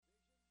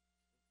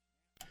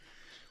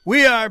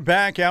We are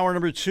back, hour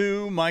number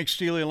 2. Mike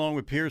Steele along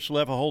with Pierce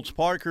Lefaholtz.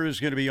 Parker is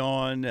going to be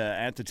on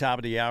at the top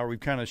of the hour. We've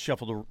kind of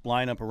shuffled the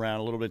lineup around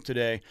a little bit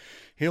today.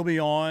 He'll be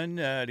on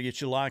to get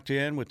you locked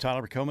in with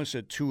Tyler McComas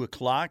at 2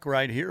 o'clock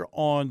right here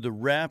on the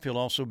Ref. He'll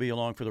also be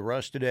along for the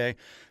Rush today.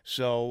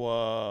 So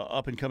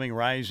up-and-coming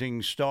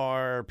rising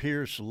star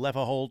Pierce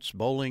Lefaholtz,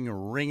 bowling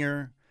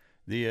ringer,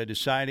 the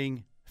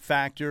deciding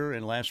factor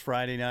in last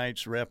Friday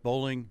night's Ref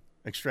bowling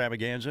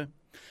extravaganza.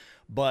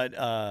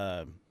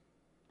 But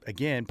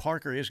again,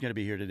 Parker is going to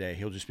be here today.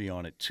 He'll just be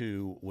on at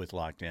 2 with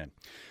Locked In.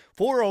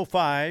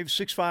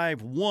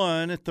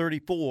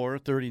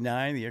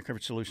 405-651-3439, the Air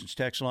Comfort Solutions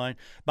text line.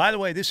 By the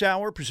way, this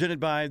hour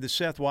presented by the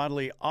Seth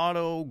Wadley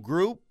Auto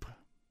Group.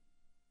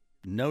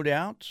 No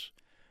doubt.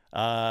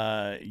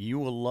 You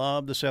will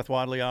love the Seth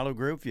Wadley Auto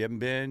Group. If you haven't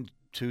been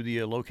to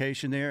the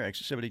location there,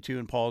 Exit 72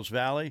 in Pauls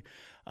Valley,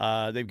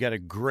 they've got a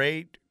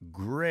great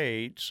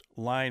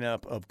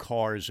lineup of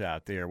cars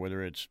out there,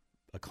 whether it's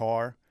a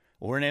car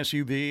or an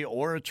SUV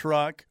or a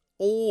truck,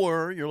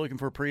 or you're looking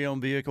for a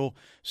pre-owned vehicle,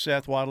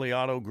 Seth Wadley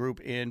Auto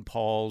Group in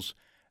Pauls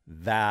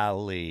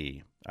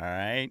Valley. All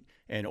right?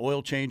 And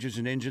oil changes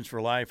and engines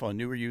for life on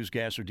new or used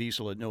gas or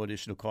diesel at no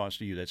additional cost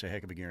to you. That's a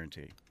heck of a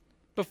guarantee.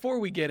 Before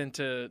we get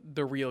into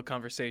the real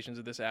conversations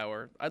of this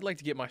hour, I'd like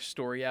to get my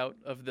story out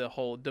of the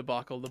whole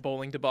debacle, the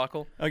bowling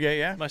debacle. Okay,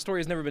 yeah. My story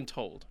has never been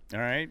told. All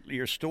right.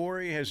 Your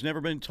story has never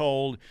been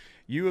told.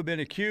 You have been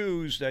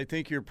accused. I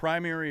think your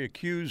primary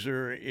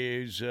accuser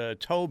is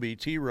Toby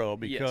T-Row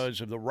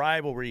because of the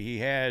rivalry he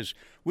has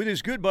with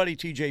his good buddy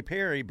T.J.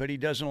 Perry, but he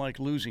doesn't like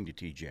losing to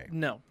T.J.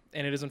 No.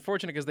 And it is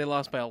unfortunate because they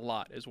lost by a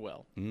lot as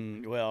well.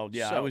 Well,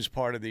 yeah, I was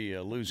part of the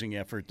losing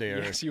effort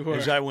there. Yes, you were.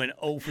 As I went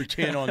 0 for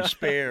 10 on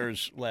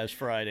spares last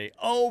Friday.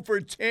 0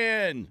 for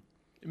 10.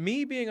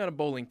 Me being on a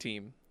bowling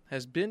team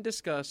has been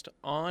discussed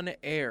on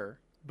air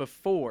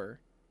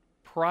before,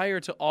 prior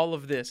to all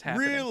of this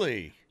happening.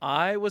 Really?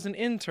 I was an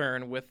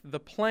intern with The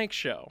Plank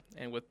Show,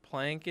 and with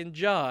Plank and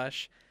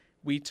Josh,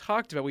 we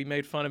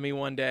made fun of me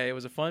one day. It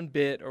was a fun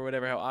bit or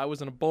whatever, how I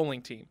was on a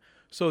bowling team.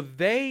 So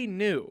they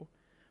knew.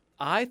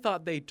 I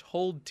thought they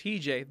told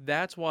TJ.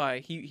 That's why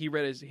he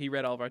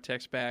read all of our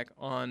texts back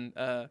on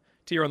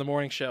TR on the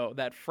Morning Show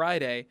that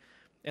Friday,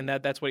 and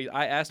that's what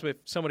I asked him if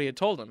somebody had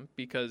told him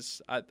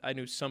because I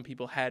knew some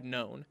people had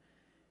known,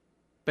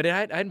 but I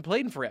hadn't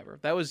played in forever.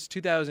 That was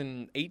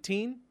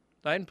 2018.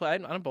 I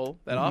don't bowl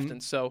that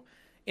often, so.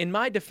 In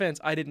my defense,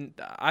 I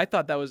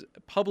thought that was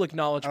public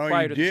knowledge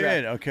prior to the draft.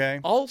 You did?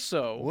 Okay.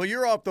 Also... Well,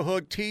 you're off the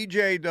hook.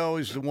 TJ, though,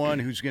 is the one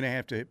who's going to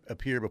have to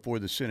appear before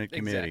the Senate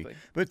committee. Exactly.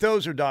 But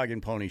those are dog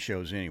and pony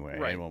shows anyway.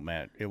 Right. It won't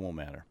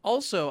matter.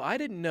 Also, I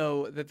didn't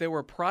know that there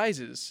were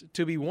prizes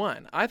to be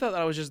won. I thought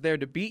that I was just there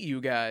to beat you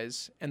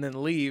guys and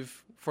then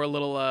leave for a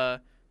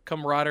little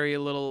camaraderie, a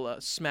little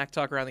smack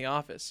talk around the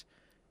office.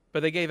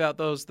 But they gave out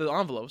the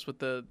envelopes with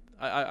the...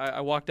 I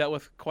walked out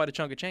with quite a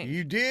chunk of change.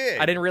 You did.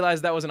 I didn't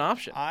realize that was an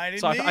option. I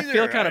didn't so either. I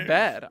feel kind of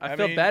bad. I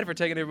feel mean, bad for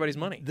taking everybody's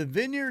money. The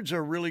Vineyards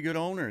are really good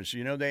owners.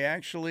 You know, they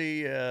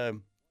actually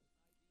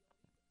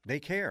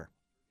they care.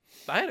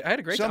 I had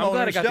a great Some time. I'm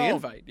glad I got owners the don't.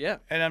 invite. Yeah.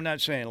 And I'm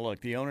not saying,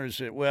 look, the owners,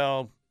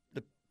 the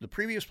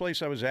previous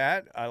place I was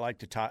at, I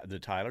liked the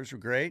Tylers were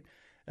great.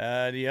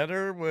 The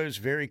other was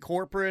very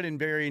corporate and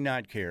very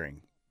not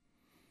caring.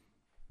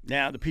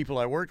 Now, the people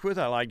I worked with,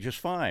 I liked just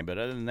fine. But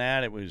other than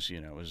that, it was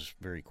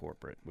very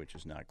corporate, which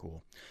is not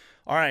cool.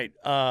 All right.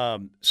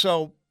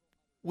 So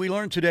we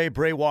learned today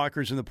Bray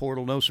Walker's in the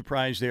portal. No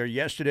surprise there.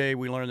 Yesterday,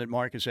 we learned that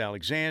Marcus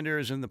Alexander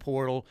is in the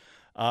portal.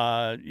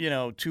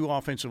 2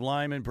 offensive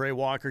linemen. Bray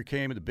Walker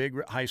came with a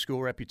big high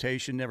school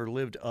reputation, never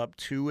lived up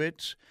to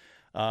it.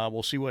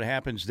 We'll see what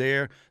happens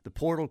there. The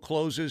portal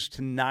closes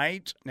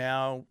tonight.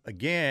 Now,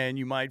 again,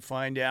 you might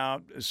find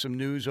out some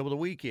news over the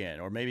weekend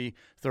or maybe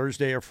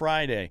Thursday or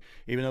Friday.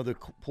 Even though the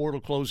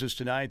portal closes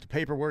tonight, the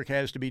paperwork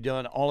has to be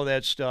done, all of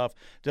that stuff.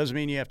 Doesn't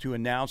mean you have to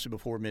announce it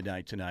before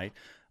midnight tonight.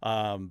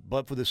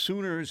 But for the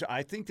Sooners,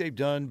 I think they've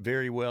done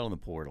very well in the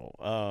portal.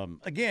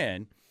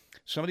 Again,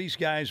 some of these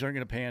guys aren't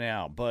going to pan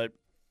out. But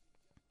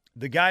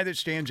the guy that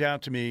stands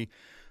out to me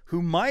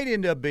who might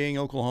end up being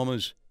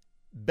Oklahoma's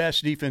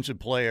best defensive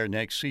player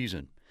next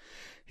season.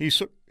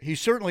 He's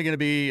certainly going to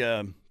be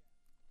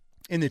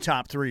in the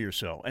top 3 or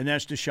so, and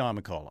that's Deshaun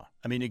McCullough.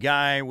 I mean, the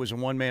guy was a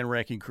one-man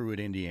wrecking crew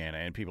at Indiana,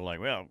 and people are like,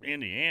 well,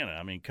 Indiana,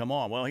 I mean, come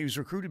on. Well, he was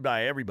recruited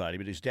by everybody,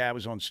 but his dad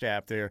was on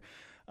staff there.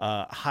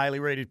 Highly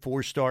rated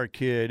 4-star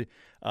kid,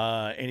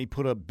 and he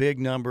put up big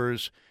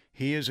numbers.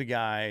 He is a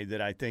guy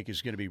that I think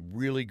is going to be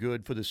really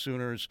good for the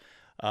Sooners.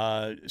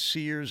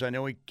 Sears, I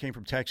know he came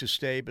from Texas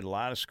State, but a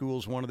lot of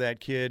schools wanted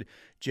that kid.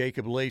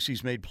 Jacob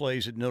Lacey's made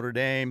plays at Notre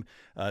Dame.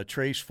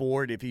 Trace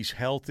Ford, if he's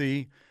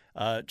healthy,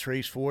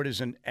 Trace Ford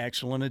is an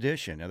excellent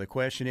addition. Now, the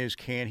question is,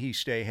 can he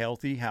stay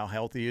healthy? How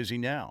healthy is he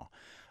now?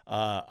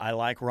 I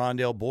like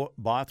Rondell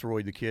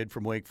Bothroyd, the kid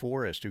from Wake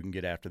Forest, who can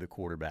get after the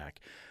quarterback.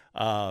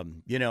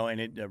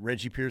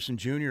 Reggie Pearson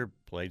Jr.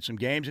 played some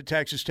games at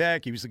Texas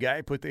Tech. He was the guy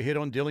who put the hit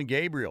on Dylan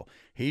Gabriel.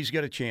 He's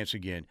got a chance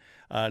again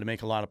to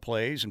make a lot of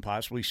plays and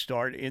possibly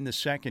start in the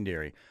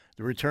secondary.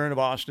 The return of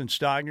Austin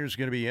Stogner is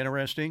going to be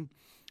interesting.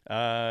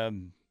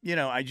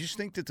 I just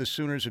think that the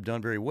Sooners have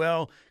done very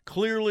well.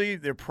 Clearly,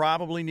 they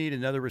probably need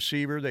another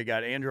receiver. They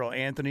got Andrew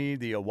Anthony,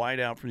 the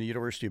wideout from the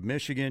University of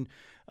Michigan.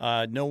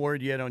 No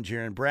word yet on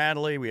Jaron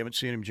Bradley. We haven't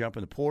seen him jump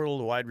in the portal,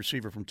 the wide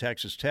receiver from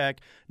Texas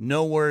Tech.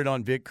 No word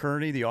on Vic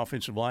Kearney, the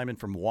offensive lineman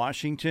from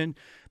Washington.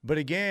 But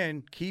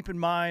again, keep in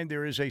mind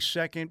there is a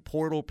second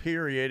portal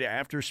period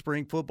after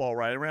spring football,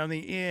 right around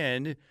the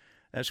end.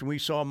 That's when we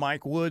saw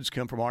Mike Woods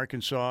come from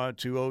Arkansas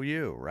to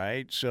OU,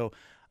 right? So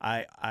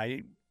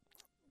I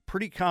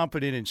pretty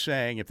confident in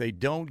saying if they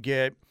don't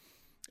get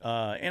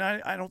and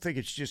I don't think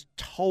it's just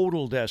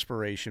total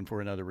desperation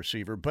for another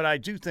receiver, but I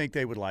do think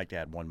they would like to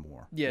add one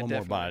more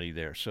body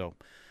there. So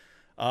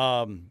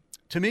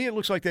to me, it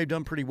looks like they've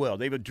done pretty well.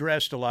 They've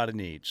addressed a lot of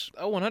needs.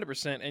 Oh,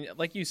 100%. And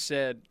like you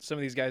said, some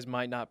of these guys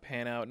might not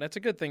pan out, and that's a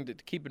good thing to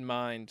keep in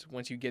mind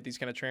once you get these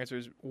kind of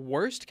transfers.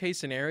 Worst case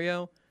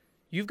scenario,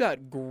 you've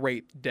got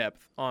great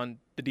depth on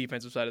the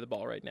defensive side of the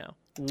ball right now.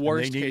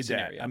 Worst case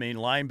scenario. I mean,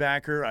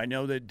 linebacker, I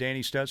know that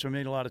Danny Stutzman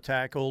made a lot of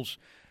tackles.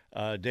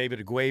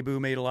 David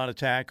Agwebu made a lot of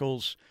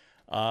tackles,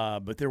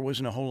 but there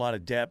wasn't a whole lot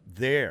of depth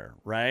there,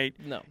 right?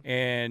 No.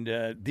 And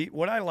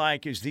what I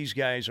like is these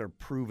guys are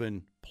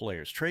proven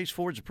players. Trace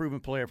Ford's a proven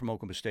player from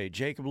Oklahoma State.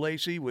 Jacob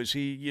Lacey, was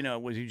he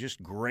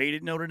just great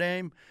at Notre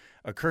Dame?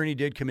 Kearney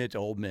did commit to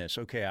Ole Miss.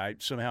 Okay, I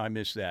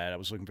missed that. I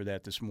was looking for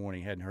that this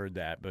morning. Hadn't heard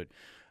that, but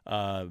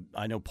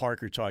I know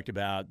Parker talked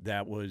about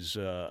that was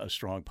a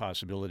strong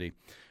possibility.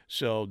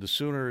 So the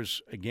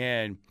Sooners,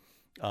 again,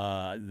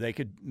 they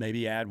could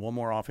maybe add one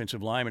more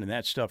offensive lineman, and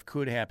that stuff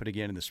could happen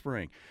again in the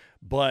spring.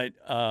 But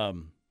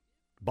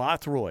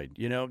Bothroyd,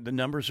 the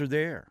numbers are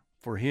there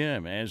for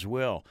him as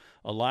well.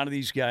 A lot of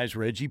these guys,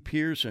 Reggie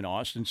Pearson,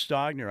 Austin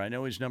Stogner, I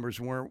know his numbers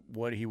weren't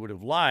what he would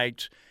have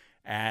liked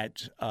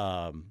at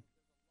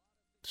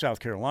South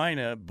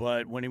Carolina,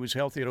 but when he was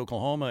healthy at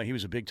Oklahoma, he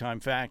was a big-time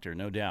factor,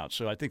 no doubt.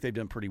 So I think they've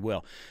done pretty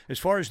well. As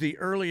far as the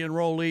early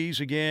enrollees,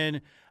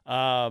 again,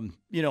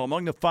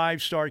 among the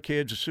five-star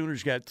kids, the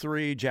Sooners got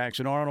 3,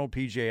 Jackson Arnold,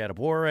 P.J.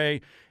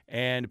 Adebawore,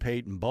 and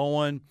Peyton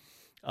Bowen.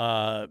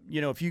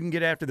 If you can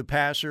get after the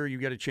passer, you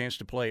get a chance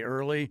to play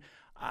early.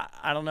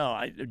 I don't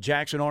know.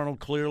 Jackson Arnold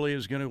clearly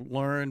is going to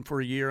learn for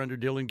a year under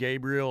Dylan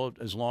Gabriel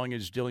as long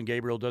as Dylan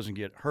Gabriel doesn't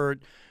get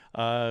hurt.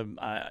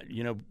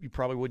 You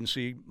probably wouldn't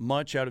see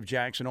much out of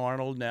Jackson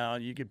Arnold. Now,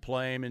 you could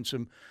play him in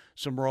some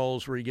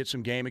roles where you get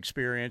some game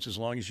experience as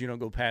long as you don't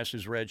go past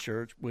his red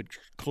shirt, which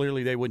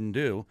clearly they wouldn't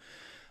do.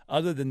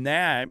 Other than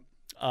that,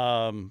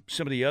 some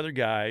of the other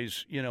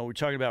guys, we're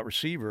talking about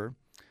receiver.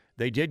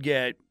 They did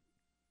get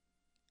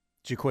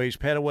Jaquays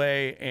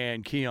Petaway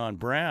and Keon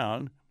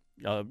Brown.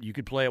 You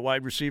could play a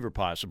wide receiver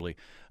possibly.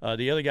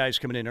 The other guys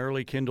coming in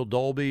early, Kendall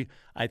Dolby,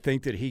 I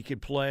think that he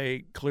could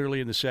play clearly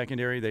in the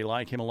secondary. They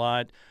like him a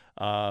lot.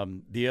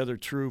 The other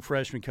true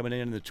freshman coming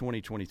in the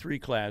 2023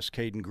 class,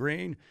 Caden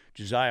Green,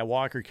 Josiah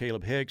Walker,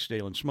 Caleb Hicks,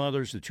 Dalen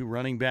Smothers, the 2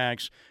 running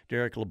backs,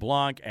 Derek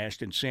LeBlanc,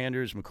 Ashton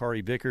Sanders,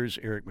 Makari Vickers,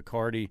 Eric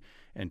McCarty,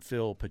 and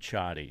Phil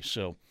Pachotti.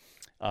 So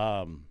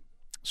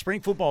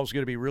spring football is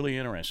going to be really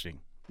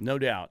interesting, no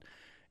doubt.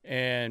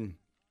 And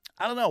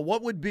I don't know,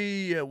 what do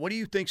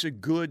you think's a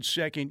good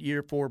second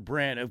year for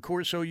Brent? Of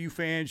course, OU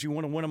fans, you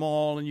want to win them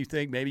all, and you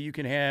think maybe you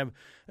can have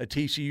a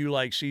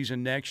TCU-like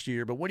season next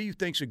year. But what do you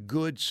think's a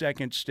good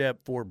second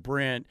step for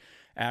Brent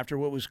after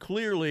what was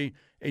clearly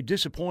a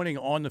disappointing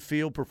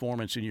on-the-field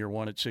performance in year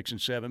 1 at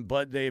 6-7,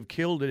 but they have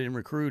killed it in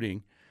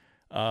recruiting.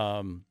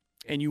 And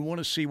you want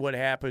to see what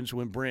happens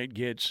when Brent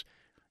gets,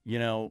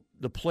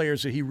 the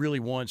players that he really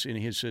wants in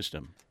his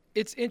system.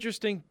 It's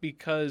interesting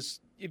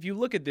because if you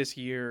look at this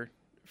year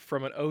 –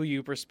 from an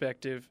OU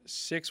perspective,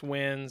 6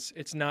 wins,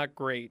 it's not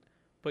great.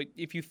 But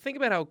if you think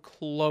about how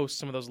close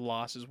some of those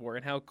losses were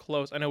and how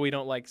close, I know we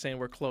don't like saying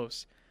we're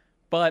close,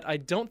 but I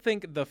don't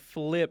think the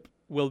flip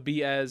will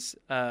be as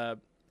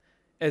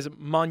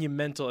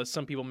monumental as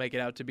some people make it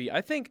out to be. I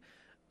think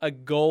a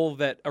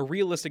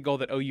realistic goal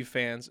that OU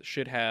fans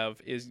should have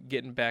is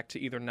getting back to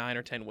either 9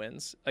 or 10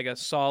 wins. Like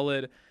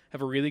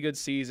have a really good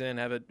season,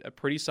 have a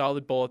pretty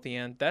solid bowl at the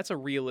end. That's a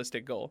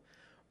realistic goal.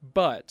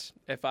 But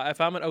if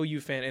I'm an OU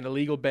fan in a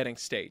legal betting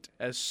state,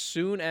 as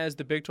soon as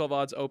the Big 12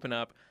 odds open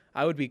up,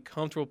 I would be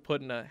comfortable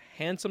putting a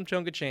handsome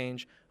chunk of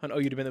change on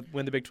OU to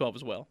win the Big 12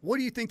 as well. What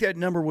do you think that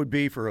number would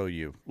be for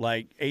OU?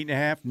 Like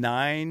 8.5,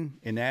 9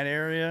 in that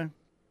area?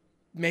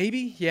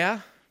 Maybe,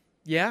 yeah.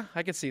 Yeah,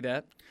 I could see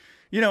that.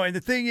 And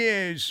the thing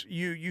is,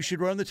 you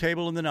should run the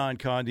table in the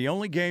non-con. The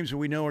only games that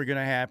we know are going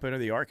to happen are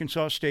the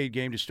Arkansas State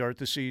game to start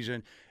the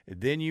season.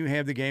 Then you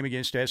have the game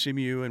against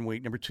SMU in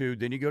week number 2.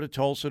 Then you go to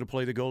Tulsa to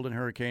play the Golden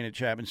Hurricane at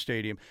Chapman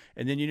Stadium.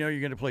 And then you're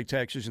going to play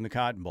Texas in the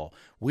Cotton Bowl.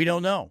 We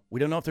don't know.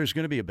 We don't know if there's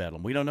going to be a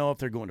Bedlam. We don't know if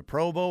they're going to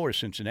Provo or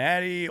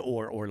Cincinnati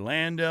or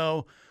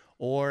Orlando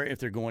or if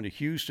they're going to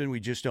Houston. We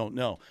just don't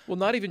know. Well,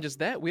 not even just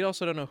that. We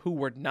also don't know who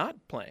we're not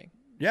playing.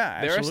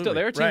 Yeah, absolutely.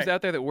 There are teams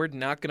out there that we're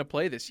not going to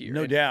play this year.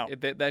 No doubt.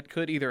 That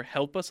could either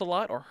help us a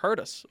lot or hurt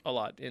us a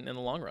lot in the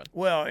long run.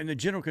 Well, and the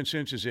general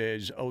consensus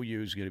is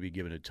OU is going to be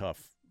given a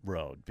tough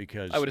road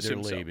because I would they're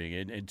assume so. leaving,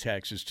 and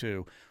Texas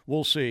too.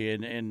 We'll see.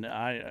 And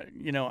I,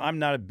 I'm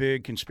not a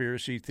big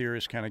conspiracy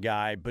theorist kind of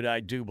guy, but I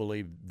do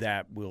believe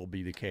that will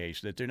be the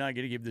case. That they're not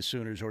going to give the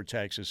Sooners or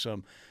Texas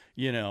some,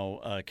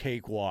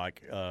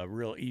 cakewalk,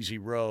 real easy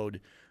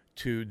road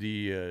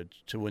to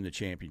win the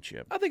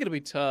championship. I think it'll be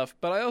tough,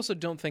 but I also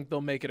don't think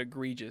they'll make it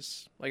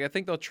egregious. Like I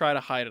think they'll try to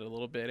hide it a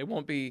little bit. It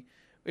won't be.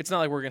 It's not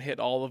like we're gonna hit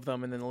all of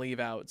them and then leave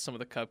out some of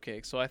the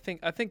cupcakes. So I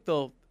think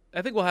we'll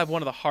have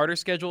one of the harder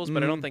schedules,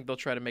 but I don't think they'll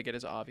try to make it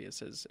as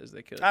obvious as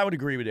they could. I would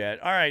agree with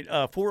that. All right,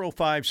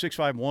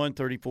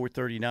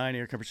 405-651-3439,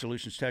 Air Comfort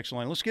Solutions text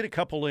line. Let's get a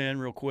couple in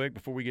real quick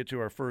before we get to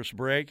our first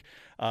break.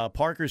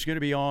 Parker's going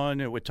to be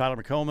on with Tyler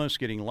McComas,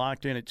 getting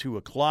locked in at 2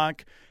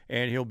 o'clock,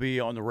 and he'll be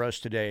on the Rush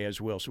today as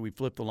well. So we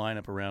flipped the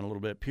lineup around a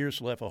little bit.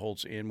 Pierce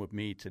Leffelholtz in with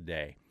me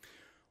today.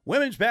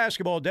 Women's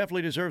basketball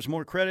definitely deserves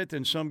more credit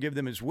than some give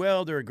them as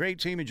well. They're a great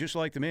team, and just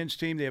like the men's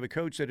team, they have a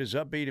coach that is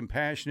upbeat and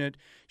passionate.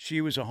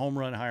 She was a home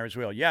run hire as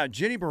well. Yeah,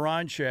 Jenny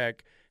Baranczyk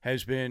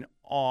has been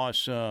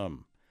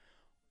awesome.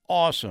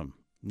 Awesome.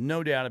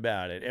 No doubt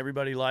about it.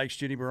 Everybody likes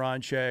Jenny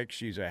Baranczyk.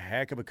 She's a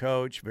heck of a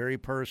coach, very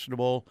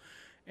personable,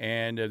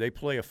 and they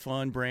play a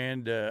fun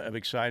brand of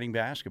exciting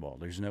basketball.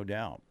 There's no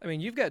doubt. I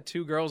mean, you've got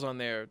two girls on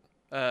there,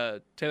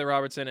 Taylor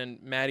Robertson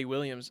and Maddie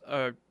Williams,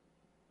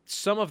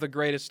 some of the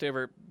greatest to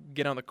ever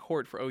get on the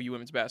court for OU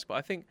women's basketball.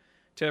 I think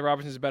Taylor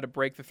Robertson is about to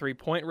break the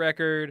three-point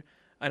record.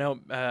 I know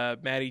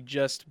Maddie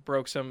just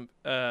broke some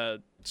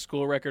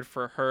school record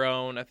for her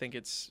own. I think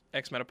it's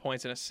X amount of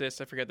points and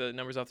assists. I forget the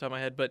numbers off the top of my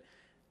head. But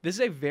this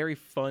is a very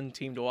fun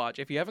team to watch.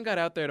 If you haven't got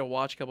out there to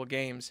watch a couple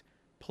games,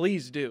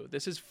 please do.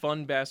 This is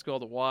fun basketball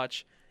to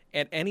watch.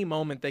 At any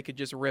moment, they could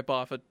just rip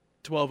off a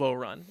 12-0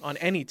 run on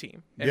any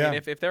team. I mean,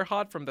 if they're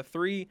hot from the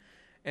three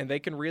and they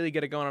can really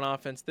get it going on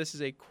offense, this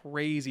is a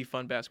crazy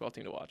fun basketball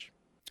team to watch.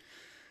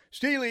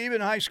 Steely,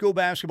 even high school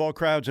basketball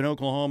crowds in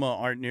Oklahoma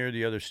aren't near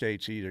the other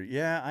states either.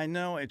 Yeah, I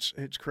know. It's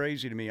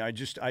crazy to me. I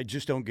just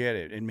don't get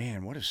it. And,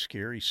 man, what a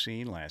scary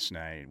scene last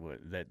night.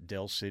 That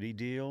Del City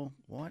deal.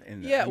 What?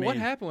 What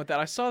happened with that?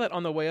 I saw that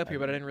on the way up here,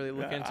 but I didn't really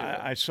look into it.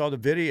 I saw the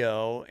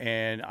video,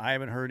 and I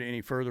haven't heard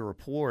any further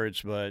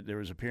reports, but there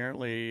was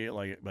apparently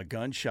like a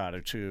gunshot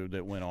or two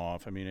that went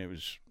off. I mean, it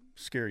was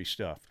scary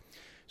stuff.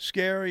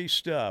 Scary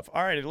stuff.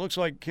 All right, it looks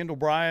like Kendall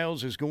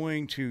Briles is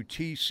going to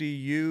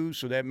TCU,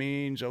 so that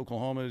means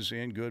Oklahoma's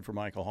in good for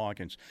Michael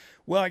Hawkins.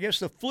 Well, I guess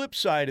the flip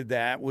side of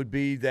that would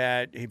be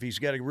that if he's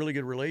got a really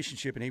good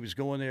relationship and he was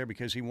going there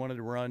because he wanted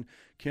to run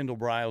Kendall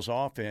Briles'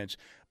 offense.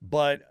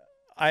 But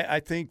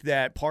I think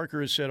that Parker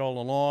has said all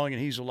along,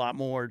 and he's a lot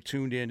more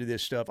tuned into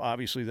this stuff,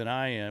 obviously, than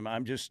I am.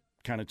 I'm just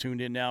kind of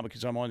tuned in now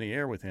because I'm on the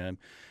air with him.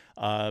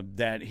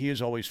 That he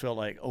has always felt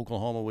like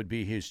Oklahoma would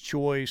be his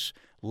choice,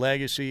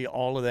 legacy,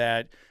 all of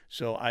that.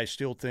 So I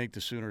still think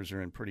the Sooners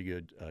are in pretty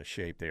good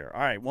shape there.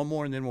 All right, one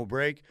more and then we'll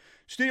break.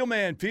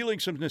 Steelman, feeling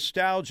some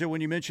nostalgia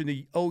when you mentioned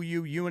the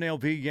OU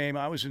UNLV game.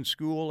 I was in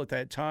school at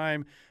that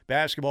time.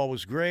 Basketball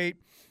was great.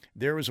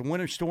 There was a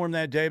winter storm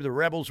that day. The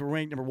Rebels were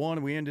ranked number 1,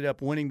 and we ended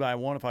up winning by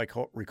 1, if I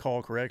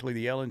recall correctly.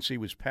 The LNC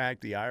was packed.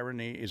 The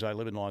irony is I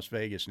live in Las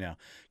Vegas now.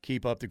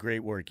 Keep up the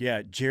great work.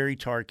 Yeah, Jerry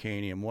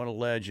Tarkanian, what a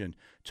legend.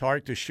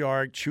 Tark the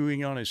Shark,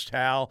 chewing on his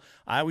towel.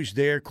 I was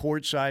there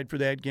courtside for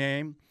that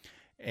game,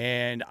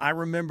 and I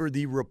remember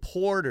the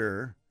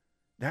reporter.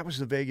 That was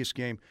the Vegas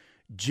game.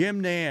 Jim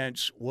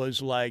Nance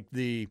was like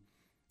the,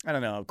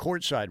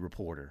 courtside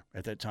reporter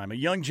at that time, a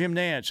young Jim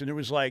Nance, and there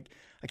was like,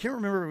 I can't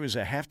remember if it was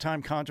a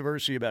halftime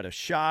controversy about a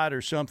shot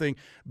or something,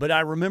 but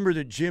I remember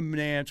that Jim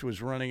Nance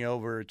was running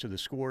over to the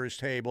scorer's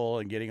table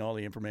and getting all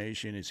the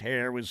information. His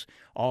hair was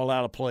all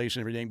out of place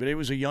and everything, but it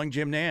was a young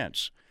Jim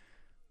Nance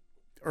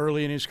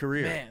early in his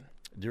career. Man.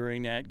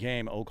 During that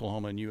game,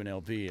 Oklahoma and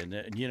UNLV.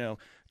 And,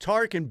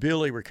 Tark and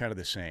Billy were kind of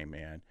the same,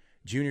 man.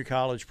 Junior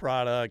college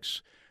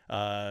products,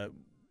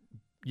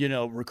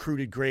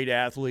 recruited great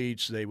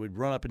athletes. They would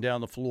run up and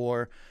down the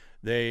floor.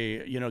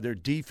 They, their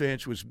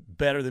defense was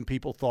better than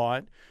people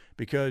thought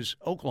because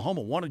Oklahoma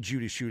wanted you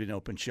to shoot an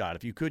open shot.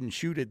 If you couldn't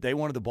shoot it, they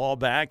wanted the ball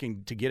back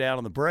and to get out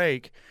on the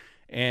break.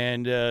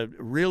 And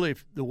really,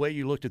 the way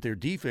you looked at their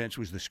defense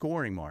was the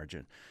scoring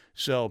margin.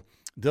 So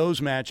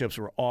those matchups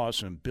were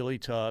awesome. Billy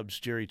Tubbs,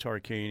 Jerry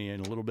Tarkanian,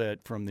 a little bit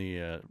from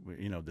the,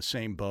 the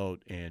same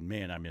boat. And,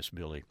 man, I miss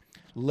Billy.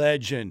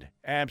 Legend,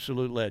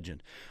 absolute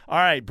legend. All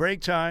right,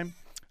 break time.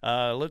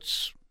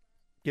 Let's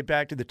get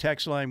back to the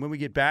text line. When we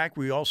get back,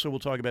 we also will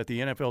talk about the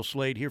NFL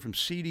slate. Hear from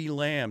C.D.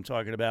 Lamb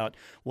talking about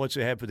what's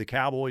ahead for the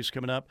Cowboys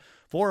coming up.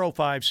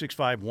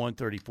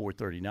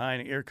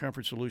 405-651-3439, Air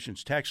Comfort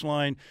Solutions text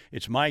line.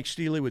 It's Mike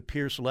Steely with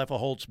Pierce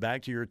Leffelholtz.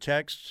 Back to your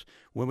texts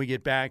when we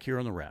get back here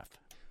on the Ref.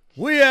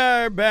 We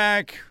are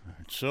back.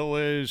 So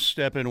is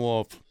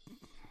Steppenwolf.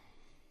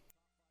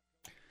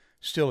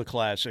 Still a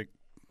classic.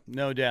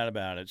 No doubt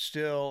about it.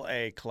 Still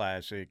a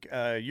classic.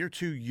 You're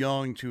too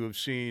young to have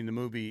seen the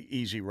movie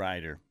Easy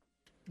Rider.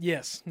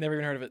 Yes, never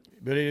even heard of it.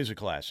 But it is a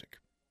classic.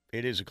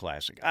 It is a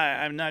classic.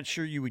 I'm not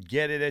sure you would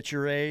get it at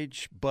your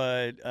age,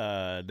 but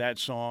that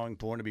song,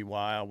 Born to Be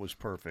Wild, was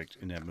perfect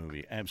in that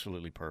movie.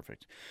 Absolutely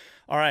perfect.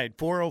 All right,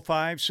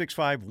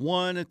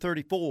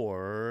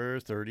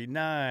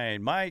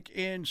 405-651-3439. Mike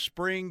in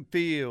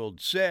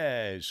Springfield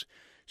says,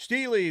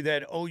 Steely,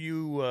 that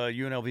OU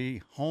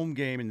UNLV home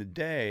game in the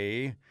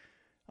day,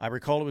 I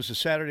recall it was a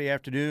Saturday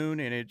afternoon,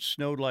 and it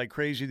snowed like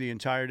crazy the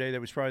entire day.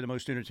 That was probably the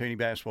most entertaining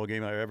basketball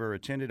game I ever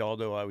attended,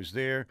 although I was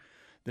there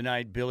the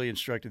night Billy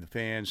instructed the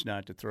fans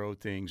not to throw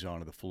things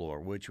onto the floor,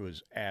 which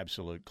was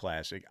absolute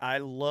classic. I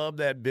love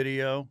that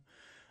video.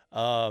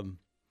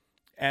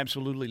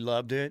 Absolutely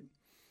loved it.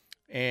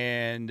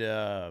 And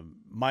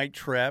Mike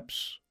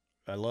Treps,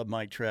 I love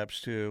Mike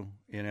Treps too.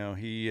 You know,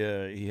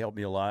 he helped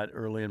me a lot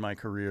early in my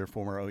career,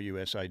 former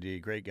OU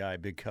SID, great guy,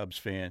 big Cubs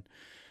fan.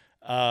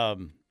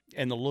 And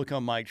the look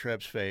on Mike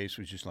Treps' face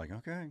was just like,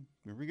 okay,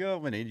 here we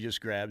go. And he just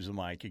grabs the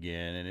mic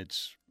again, and it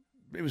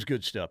was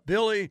good stuff.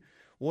 Billy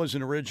was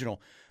an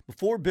original.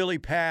 Before Billy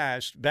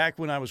passed, back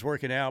when I was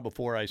working out,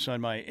 before I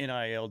signed my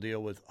NIL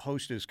deal with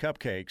Hostess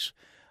Cupcakes,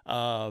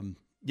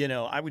 you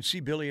know, I would see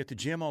Billy at the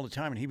gym all the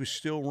time, and he was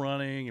still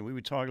running, and we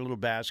would talk a little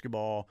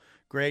basketball.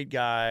 Great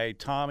guy.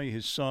 Tommy,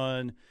 his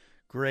son,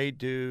 great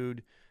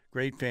dude,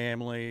 great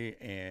family.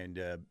 And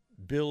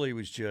Billy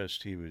was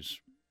just, he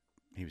was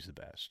the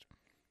best.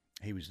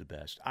 He was the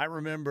best. I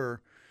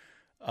remember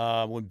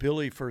when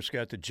Billy first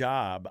got the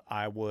job,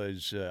 I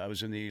was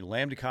in the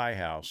Lambda Chi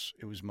house.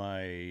 It was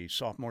my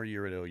sophomore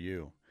year at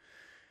OU.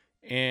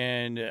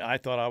 And I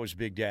thought I was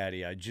Big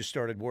Daddy. I just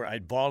started work. I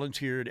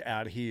volunteered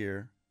out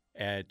here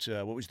at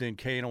what was then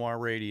KNOR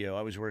Radio.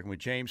 I was working with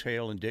James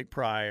Hale and Dick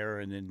Pryor,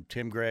 and then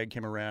Tim Gregg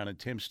came around, and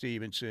Tim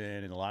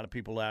Stevenson, and a lot of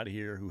people out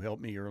here who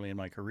helped me early in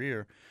my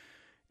career.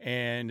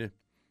 And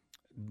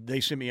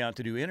they sent me out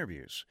to do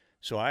interviews.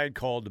 So I had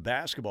called the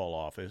basketball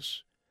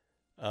office,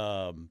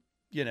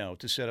 you know,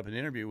 to set up an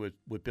interview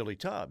with Billy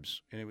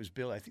Tubbs. And it was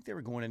Bill. I think they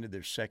were going into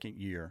their second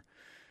year.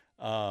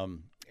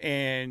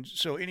 And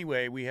so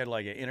anyway, we had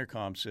like an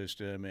intercom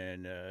system,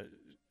 and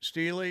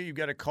Steely, you've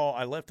got to call.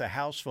 I left the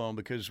house phone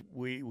because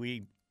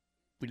we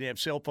didn't have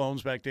cell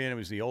phones back then. It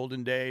was the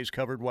olden days,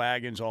 covered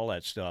wagons, all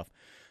that stuff.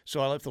 So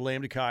I left the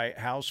Lambda Chi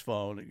house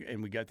phone,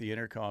 and we got the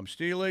intercom.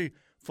 Steely,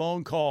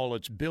 phone call.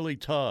 It's Billy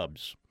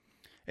Tubbs.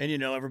 And, you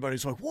know,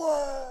 everybody's like,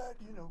 what?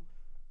 You know,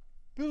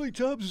 Billy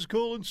Tubbs is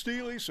calling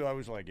Steely. So I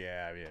was like,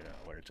 yeah, you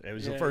know, it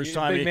was the first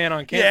time. Big man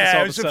on campus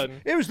all of a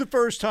sudden. It was the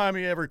first time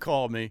he ever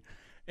called me.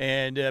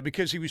 And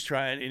because he was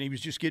trying, and he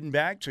was just getting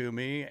back to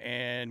me,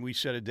 and we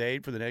set a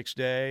date for the next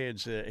day. And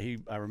so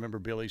I remember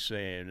Billy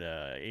saying,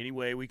 any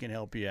way we can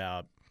help you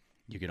out,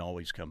 you can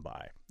always come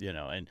by, you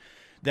know. And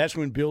that's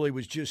when Billy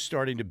was just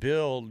starting to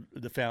build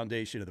the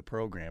foundation of the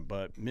program,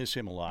 but miss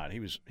him a lot. He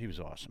was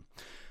awesome.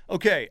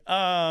 Okay,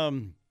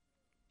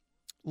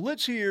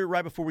 let's hear,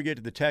 right before we get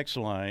to the text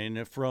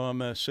line, from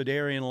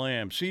Cedarian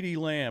Lamb, C.D.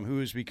 Lamb, who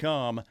has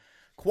become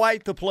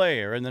quite the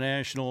player in the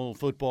National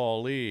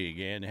Football League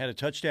and had a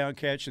touchdown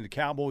catch in the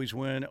Cowboys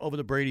win over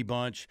the Brady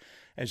Bunch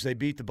as they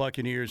beat the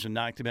Buccaneers and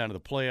knocked them out of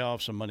the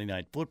playoffs on Monday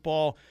Night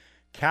Football.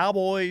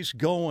 Cowboys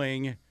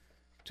going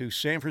to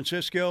San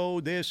Francisco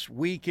this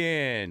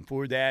weekend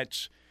for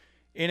that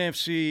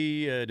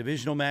NFC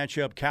divisional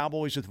matchup.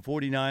 Cowboys at the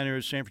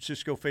 49ers. San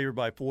Francisco favored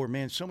by 4.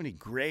 Man, so many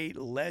great,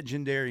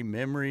 legendary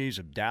memories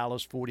of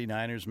Dallas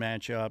 49ers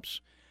matchups.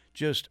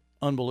 Just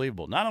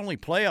unbelievable. Not only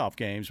playoff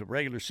games, but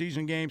regular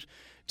season games.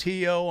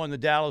 T.O. on the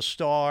Dallas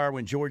Star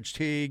when George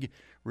Teague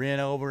ran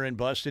over and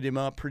busted him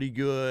up pretty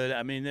good.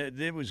 I mean,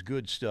 it was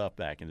good stuff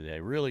back in the day.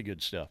 Really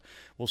good stuff.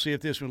 We'll see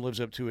if this one lives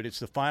up to it. It's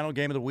the final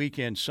game of the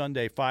weekend,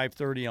 Sunday,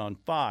 5:30 on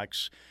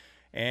Fox.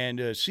 And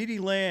CeeDee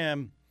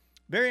Lamb,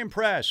 very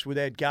impressed with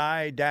that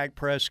guy, Dak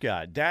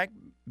Prescott. Dak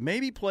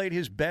maybe played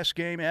his best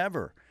game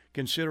ever,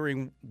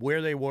 considering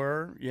where they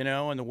were, you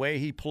know, and the way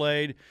he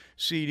played.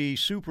 CD,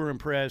 super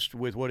impressed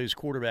with what his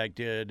quarterback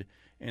did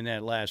in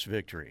that last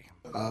victory.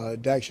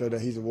 Dak showed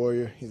that he's a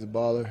warrior, he's a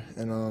baller,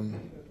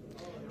 and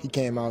he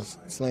came out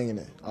slinging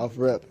it off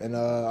rip. And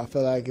I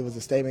feel like it was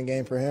a statement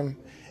game for him.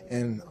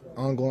 And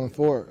ongoing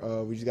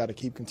forward, we just got to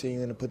keep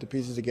continuing to put the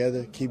pieces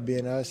together, keep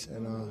being us,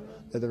 and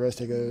let the rest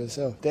take care of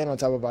itself. Staying on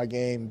top of our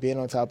game, being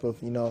on top of,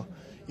 you know,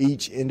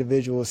 each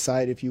individual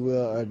site, if you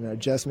will, an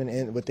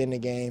adjustment within the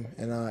game,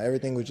 and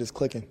everything was just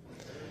clicking.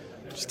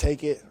 Just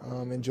take it,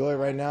 enjoy it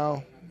right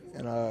now,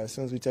 and as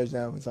soon as we touch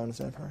down, it's on the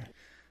same front.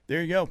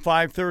 There you go,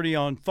 5:30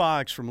 on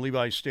Fox from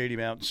Levi's Stadium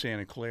out in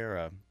Santa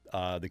Clara.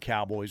 The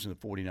Cowboys and the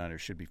 49ers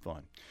should be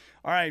fun.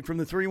 All right, from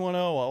the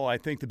 310, I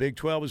think the Big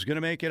 12 is going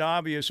to make it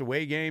obvious.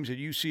 Away games at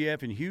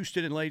UCF in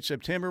Houston in late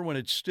September when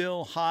it's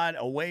still hot.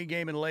 Away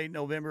game in late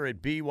November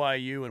at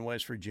BYU in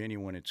West Virginia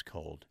when it's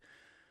cold.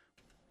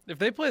 If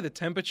they play the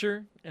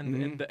temperature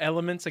and the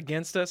elements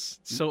against us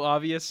so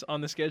obvious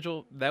on the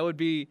schedule, that would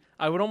be –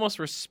 I would almost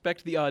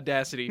respect the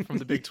audacity from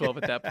the Big 12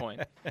 at that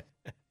point.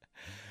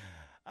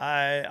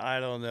 I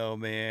don't know,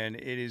 man.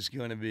 It is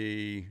going to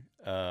be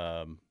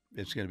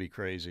it's going to be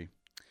crazy.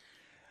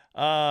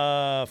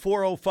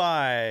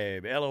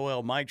 4:05.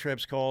 LOL. Mike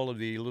Trepp's call of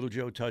the Little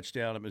Joe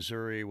touchdown at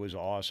Missouri was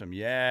awesome.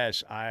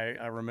 Yes,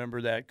 I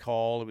remember that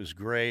call. It was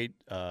great.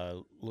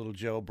 Little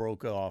Joe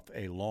broke off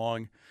a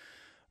long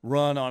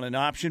run on an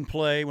option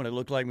play when it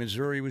looked like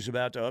Missouri was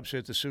about to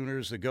upset the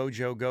Sooners. The Go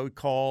Joe Go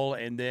call,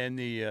 and then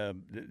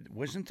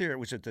was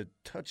it the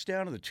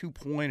touchdown or the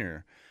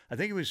 2-pointer? I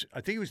think it was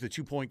the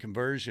 2-point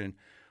conversion.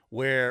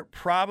 Where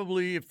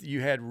probably if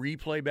you had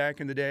replay back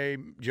in the day,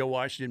 Joe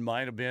Washington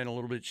might have been a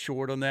little bit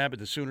short on that, but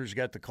the Sooners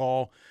got the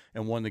call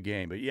and won the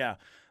game. But, yeah,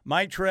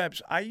 Mike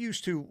Trepp's, I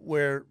used to,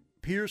 where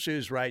Pierce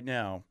is right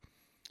now,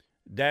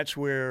 that's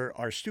where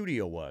our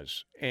studio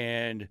was.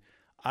 And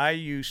I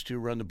used to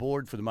run the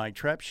board for the Mike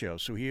Trepp show,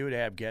 so he would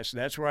have guests.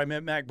 That's where I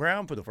met Mac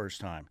Brown for the first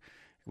time.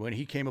 When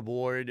he came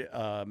aboard,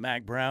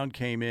 Mac Brown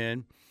came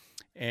in.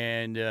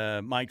 And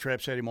Mike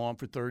Trepp had him on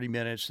for 30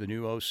 minutes, the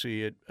new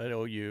OC at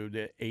OU.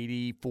 The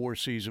 84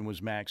 season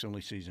was Mac's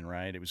only season,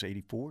 right? It was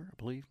 84, I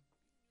believe.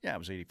 Yeah, it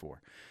was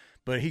 84.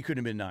 But he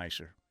couldn't have been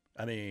nicer.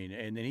 I mean,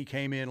 and then he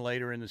came in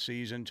later in the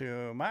season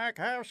to, Mike,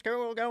 how's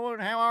school going?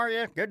 How are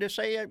you? Good to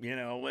see you. You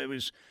know,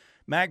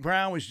 Mac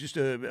Brown was just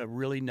a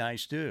really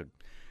nice dude.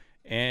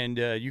 And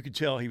you could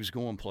tell he was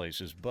going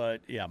places.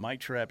 But, yeah,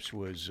 Mike Trepp's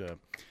was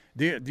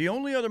the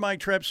only other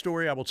Mike Trepp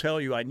story I will tell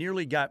you, I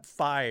nearly got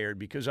fired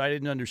because I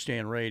didn't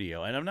understand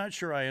radio. And I'm not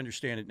sure I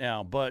understand it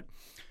now. But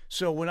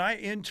so when I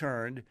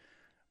interned,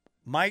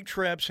 Mike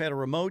Trepp's had a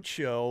remote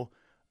show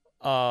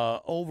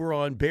over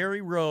on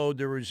Berry Road.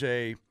 There was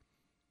a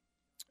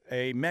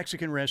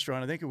Mexican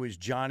restaurant. I think it was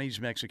Johnny's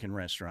Mexican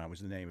Restaurant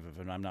was the name of it,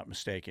 if I'm not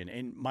mistaken.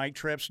 And Mike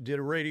Trepp's did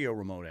a radio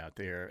remote out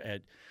there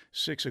at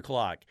 6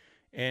 o'clock.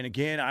 And,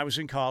 again, I was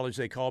in college.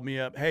 They called me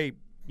up, hey,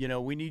 you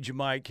know, we need you,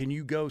 Mike. Can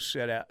you go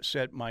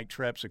set Mike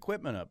Trepp's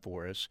equipment up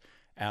for us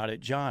out at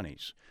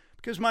Johnny's?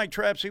 Because Mike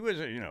Trepp's, he's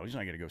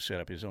not going to go set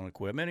up his own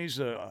equipment. He's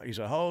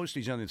a host.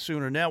 He's on the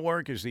Sooner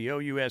Network as the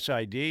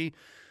OUSID.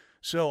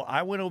 So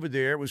I went over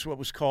there. It was what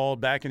was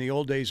called back in the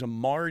old days a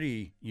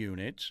Marty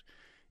unit,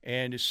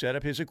 and to set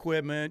up his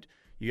equipment.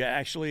 You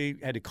actually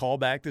had to call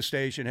back the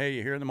station. Hey,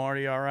 you hearing the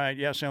Marty? All right.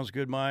 Yeah, sounds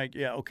good, Mike.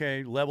 Yeah,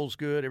 okay. Level's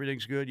good.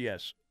 Everything's good.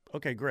 Yes.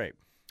 Okay, great.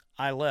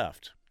 I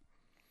left.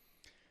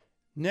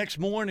 Next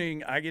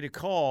morning, I get a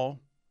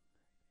call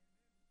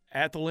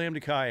at the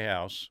Lambda Chi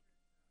house,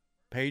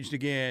 paged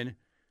again,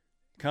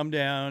 come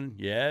down,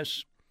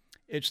 yes.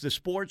 It's the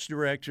sports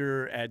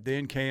director at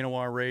then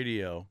KNOR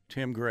Radio,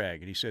 Tim Gregg.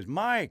 And he says,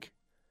 Mike,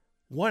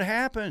 what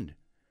happened?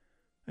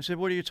 I said,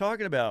 what are you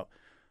talking about?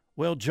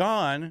 Well,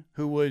 John,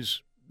 who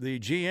was the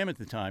GM at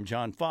the time,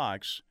 John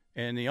Fox,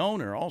 and the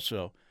owner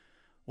also,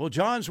 well,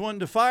 John's wanting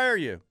to fire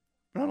you.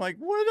 And I'm like,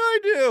 what did I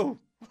do?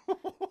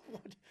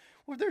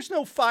 Well, there's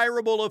no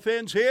fireable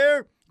offense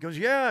here. He goes,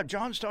 yeah,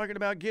 John's talking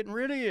about getting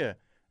rid of you.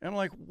 And I'm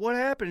like, what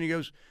happened? And he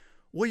goes,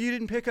 well, you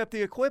didn't pick up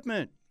the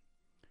equipment.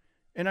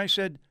 And I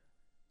said,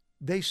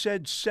 they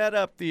said set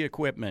up the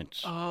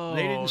equipment. Oh,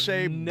 they didn't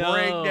say no.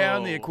 break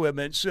down the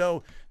equipment.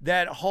 So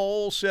that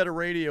whole set of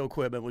radio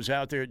equipment was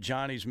out there at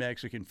Johnny's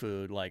Mexican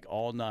Food like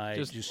all night,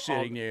 just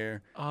sitting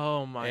there.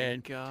 Oh, my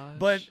gosh.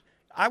 But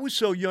I was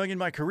so young in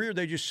my career,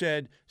 they just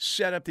said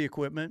set up the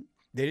equipment.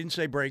 They didn't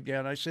say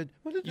breakdown. I said,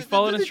 well, you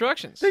followed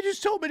instructions. They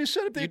just told me to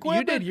set up the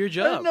equipment. You did your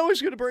job. I didn't know he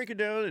was going to break it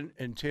down.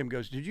 And Tim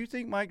goes, did you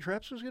think Mike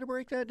Trepp's was going to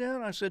break that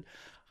down? I said,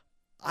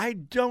 I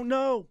don't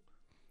know.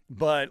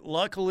 But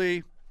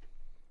luckily,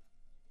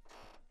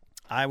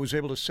 I was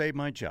able to save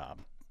my job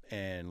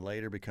and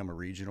later become a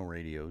regional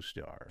radio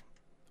star.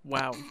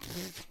 Wow.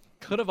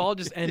 Could have all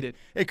just ended.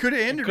 It could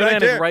have ended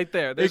right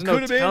there. There's no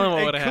telling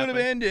what would have happened. It could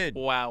have ended.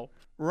 Wow.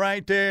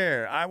 Right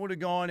there. I would have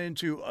gone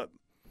into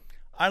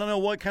I don't know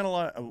what kind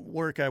of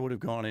work I would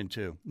have gone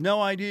into.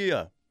 No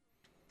idea.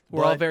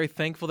 We're all very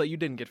thankful that you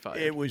didn't get fired.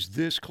 It was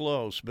this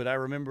close, but I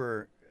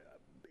remember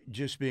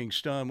just being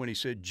stunned when he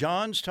said,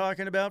 John's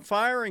talking about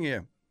firing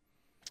you.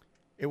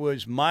 It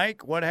was,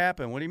 Mike, what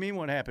happened? What do you mean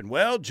what happened?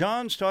 Well,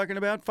 John's talking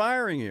about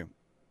firing you.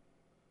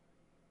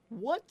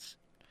 What?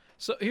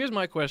 So here's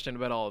my question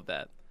about all of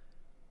that.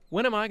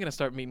 When am I going to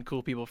start meeting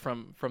cool people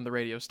from the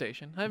radio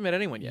station? I haven't met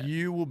anyone yet.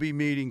 You will be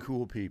meeting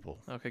cool people.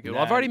 Okay, good.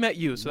 Well, I've already met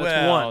you, so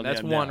that's one.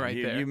 That's one right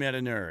there. You met a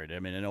nerd. I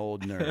mean, an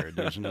old nerd.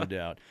 There's no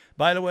doubt.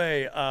 By the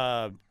way,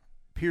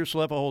 Pierce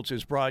Lefaholtz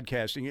is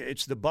broadcasting.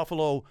 It's the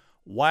Buffalo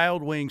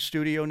Wild Wing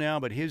studio now,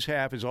 but his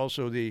half is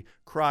also the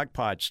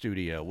Crockpot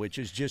studio, which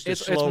is just a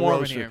slow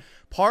roaster. In here.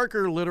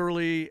 Parker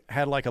literally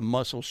had like a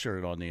muscle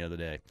shirt on the other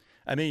day.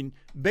 I mean,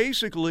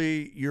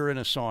 basically, you're in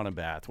a sauna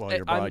bath while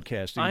you're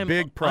broadcasting.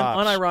 Big props.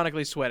 I'm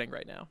unironically sweating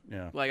right now.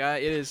 Yeah. Like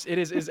it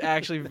is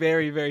actually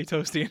very, very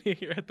toasty in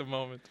here at the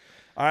moment.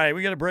 All right,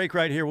 we got a break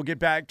right here. We'll get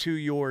back to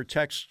your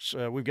texts.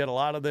 We've got a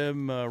lot of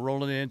them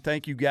rolling in.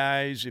 Thank you,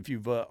 guys. If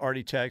you've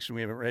already texted and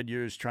we haven't read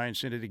yours, try and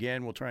send it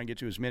again. We'll try and get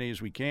to as many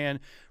as we can.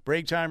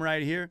 Break time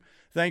right here.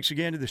 Thanks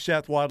again to the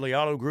Seth Wadley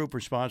Auto Group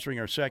for sponsoring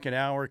our second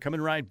hour. Coming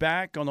right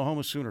back on the home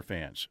of Sooner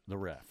fans, The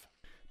Ref.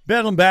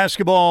 Bedlam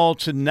basketball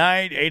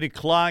tonight, 8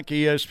 o'clock,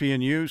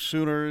 ESPNU,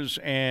 Sooners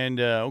and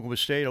Oklahoma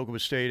State. Oklahoma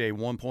State a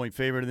 1-point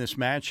favorite in this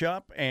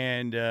matchup.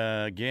 And,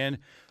 again,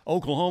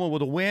 Oklahoma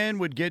with a win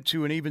would get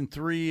to an even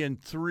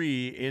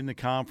 3-3 in the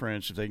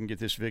conference if they can get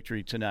this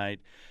victory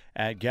tonight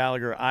at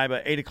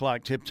Gallagher-Iba. 8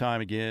 o'clock tip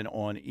time again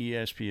on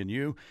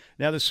ESPNU.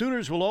 Now, the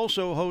Sooners will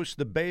also host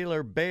the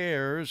Baylor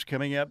Bears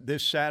coming up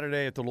this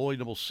Saturday at the Lloyd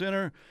Noble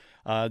Center.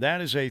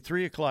 That is a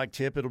 3 o'clock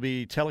tip. It'll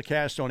be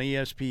telecast on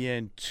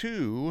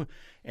ESPN2.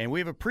 And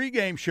we have a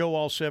pregame show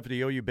all set for the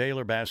OU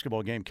Baylor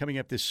basketball game coming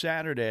up this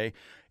Saturday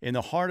in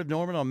the heart of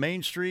Norman on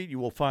Main Street. You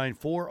will find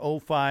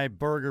 405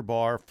 Burger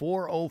Bar.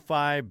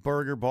 405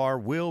 Burger Bar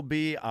will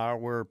be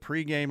our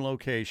pregame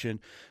location.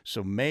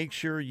 So make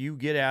sure you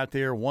get out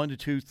there 1 to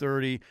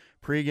 2:30.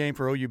 Pregame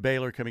for OU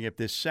Baylor coming up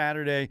this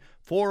Saturday.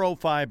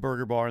 405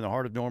 Burger Bar in the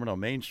heart of Norman on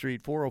Main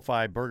Street.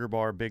 405 Burger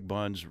Bar, big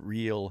buns,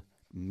 real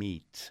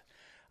meat.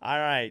 All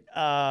right.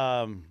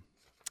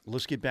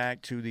 Let's get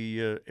back to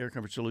the Air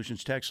Comfort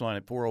Solutions text line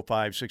at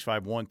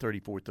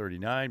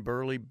 405-651-3439.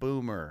 Burley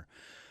Boomer.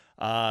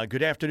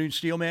 Good afternoon,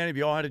 Steelman. Have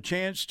you all had a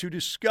chance to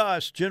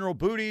discuss General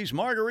Booty's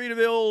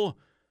Margaritaville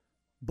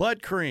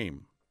butt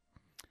cream?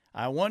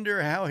 I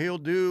wonder how he'll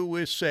do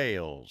with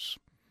sales.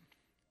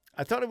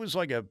 I thought it was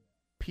like a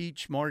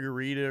peach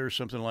margarita or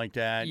something like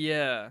that.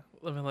 Yeah.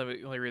 Let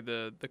me read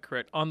the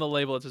correct. On the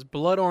label, it says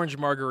blood orange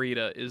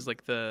margarita is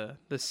like the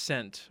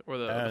scent or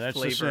the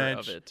flavor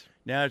of it.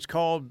 Now, it's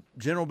called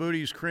General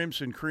Booty's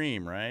Crimson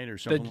Cream, right? Or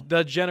something.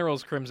 The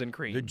General's Crimson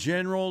Cream. The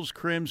General's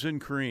Crimson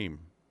Cream.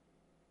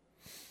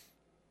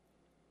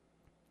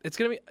 It's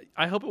going to be –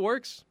 I hope it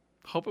works.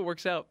 Hope it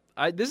works out.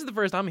 This is the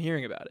first I'm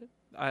hearing about it.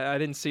 I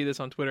didn't see this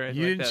on Twitter or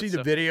anything You didn't see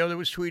the video that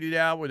was tweeted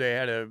out where they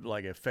had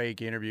a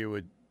fake interview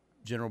with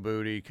General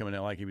Booty coming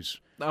out like he was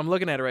 – I'm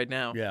looking at it right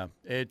now. Yeah.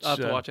 I'll have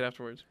to watch it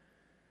afterwards.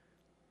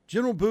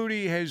 General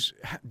Booty was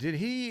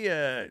he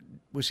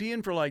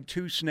in for like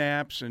 2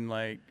 snaps and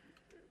like –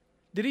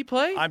 Did he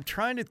play? I'm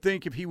trying to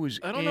think if he was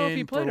I don't know if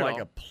he played for at like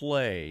all. a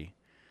play.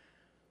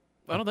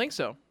 I don't think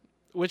so.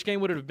 Which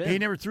game would it have been? He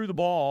never threw the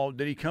ball.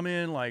 Did he come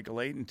in like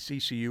late in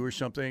TCU or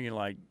something and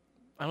like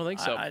 – I don't think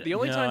so. The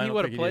only time he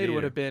would have played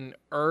would have been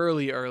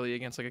early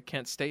against like a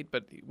Kent State,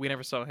 but we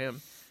never saw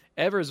him.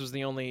 Evers was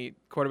the only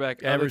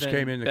quarterback. Evers other than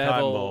came in the Bevel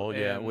Cotton Bowl,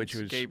 and which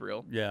was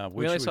Gabriel. Yeah,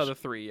 we only saw the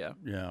 3. Yeah.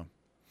 Yeah.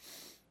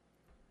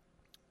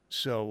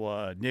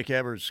 So Nick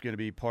Evers is going to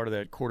be part of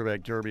that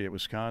quarterback derby at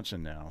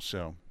Wisconsin now.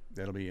 So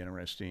that'll be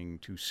interesting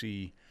to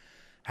see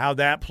how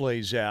that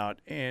plays out.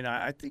 And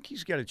I think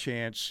he's got a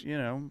chance,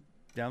 down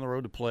the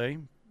road to play.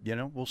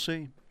 We'll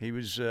see. He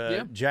was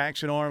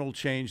Jackson Arnold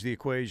changed the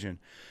equation.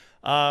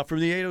 From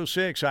the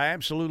 806, I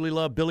absolutely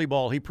love Billy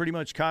Ball. He pretty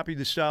much copied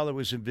the style that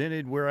was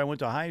invented where I went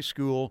to high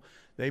school.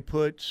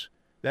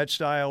 That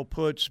style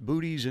puts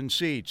booties in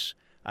seats.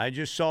 I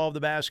just solved the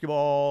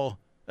basketball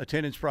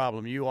attendance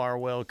problem. You are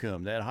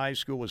welcome. That high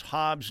school was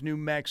Hobbs, New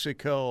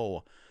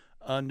Mexico,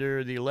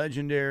 under the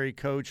legendary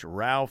coach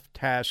Ralph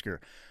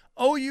Tasker.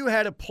 OU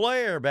had a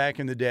player back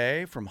in the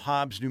day from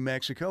Hobbs, New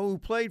Mexico, who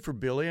played for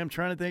Billy. I'm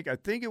trying to think. I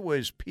think it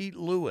was Pete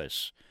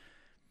Lewis,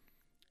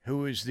 who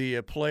was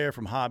the player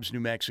from Hobbs, New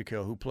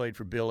Mexico, who played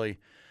for Billy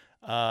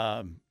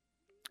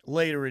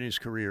later in his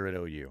career at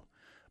OU.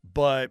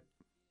 But,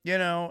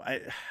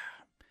 I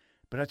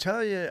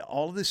tell you,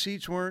 all of the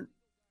seats weren't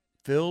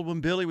filled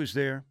when Billy was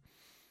there.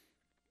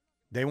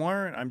 They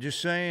weren't. I'm just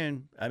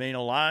saying. I mean,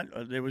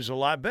 it was a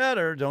lot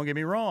better, don't get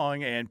me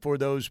wrong. And for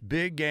those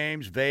big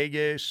games,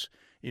 Vegas,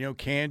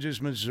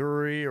 Kansas,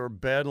 Missouri, or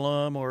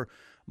Bedlam, or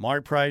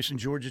Mark Price and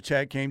Georgia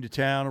Tech came to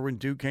town, or when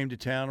Duke came to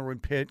town, or when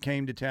Pitt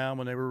came to town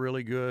when they were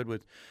really good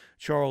with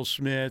Charles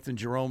Smith and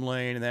Jerome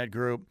Lane and that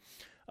group.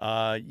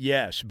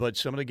 Yes, but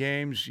some of the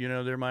games,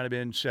 there might have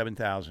been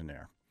 7,000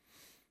 there.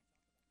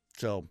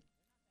 So,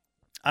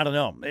 I don't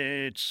know.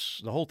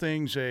 The whole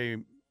thing's a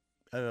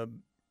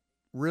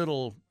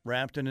riddle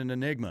wrapped in an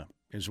enigma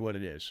is what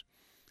it is.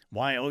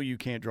 Why OU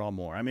can't draw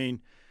more? I mean,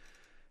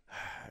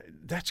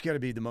 that's got to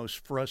be the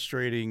most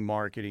frustrating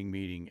marketing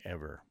meeting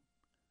ever.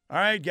 All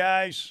right,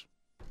 guys.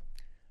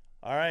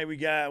 All right, we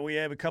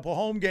have a couple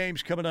home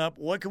games coming up.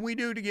 What can we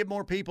do to get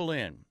more people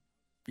in?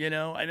 And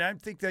I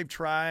think they've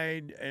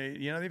tried.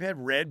 They've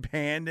had Red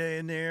Panda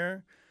in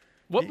there.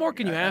 What more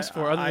can you ask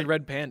for other than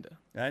Red Panda?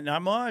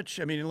 Not much.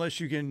 I mean, unless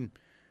you can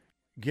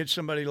get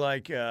somebody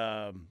like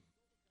I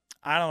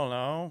don't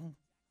know,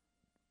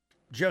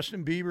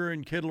 Justin Bieber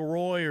and Kid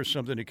Laroi or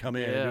something to come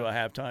in and do a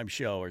halftime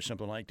show or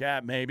something like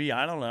that. Maybe.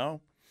 I don't know.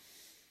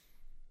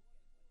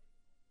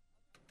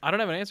 I don't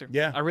have an answer.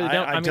 Yeah, I really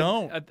don't. I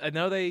don't. I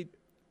know they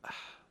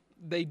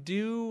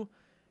do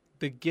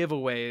the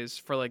giveaways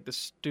for like the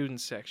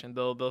student section.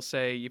 They'll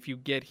say if you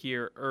get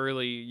here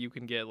early, you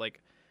can get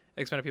like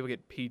X amount of people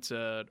get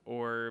pizza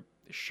or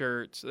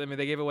shirts. I mean,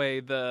 they gave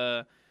away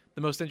the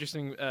most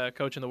interesting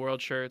coach in the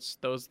world shirts.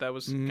 That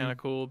was kind of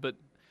cool. But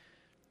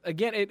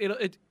again,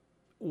 it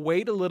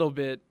wait a little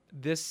bit.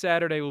 This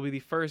Saturday will be the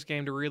first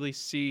game to really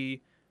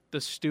see the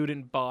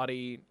student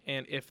body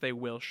and if they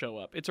will show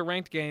up. It's a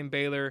ranked game.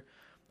 Baylor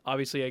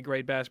obviously a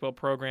great basketball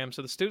program,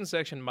 so the student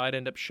section might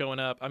end up showing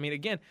up. I mean,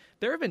 again,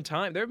 there have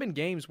been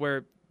games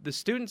where the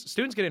students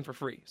get in for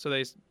free. So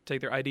they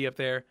take their ID up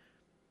there,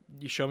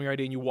 you show them your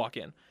ID, and you walk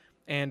in.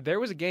 And there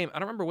was a game, I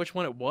don't remember which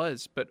one it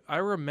was, but I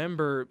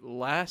remember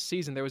last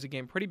season there was a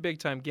game, pretty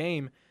big-time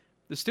game.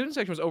 The student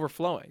section was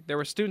overflowing. There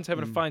were students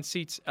having to find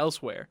seats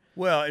elsewhere.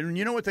 Well, and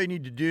you know what they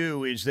need to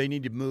do is they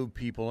need to move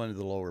people into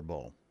the lower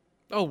bowl.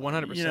 Oh,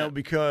 100%. You know,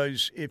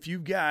 because if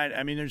you've got,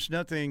 I mean, there's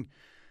nothing,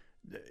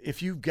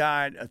 if you've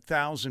got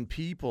 1,000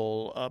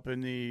 people up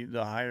in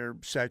the higher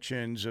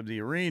sections of the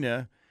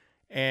arena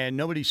and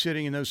nobody's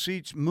sitting in those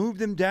seats, move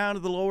them down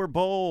to the lower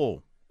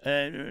bowl.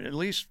 And at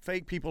least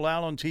fake people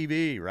out on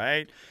TV,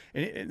 right?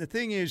 And the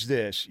thing is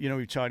this, you know,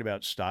 we've talked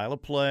about style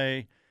of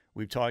play.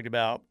 We've talked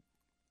about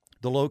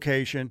the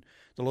location.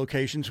 The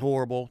location's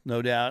horrible,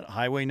 no doubt.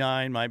 Highway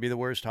 9 might be the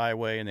worst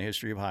highway in the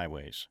history of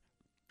highways.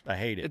 I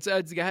hate it.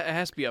 It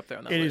has to be up there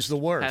on that list. It is the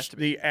worst, Has to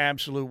be. the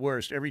absolute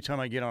worst. Every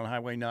time I get on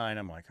Highway 9,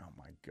 I'm like, oh,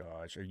 my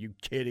gosh, are you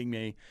kidding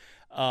me?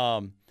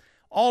 All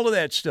of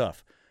that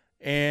stuff.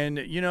 And,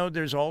 you know,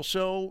 there's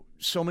also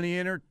so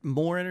many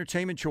more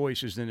entertainment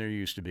choices than there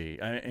used to be.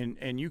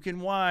 And you can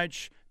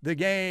watch the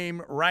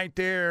game right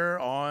there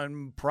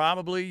on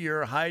probably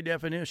your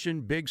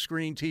high-definition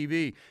big-screen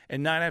TV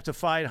and not have to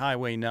fight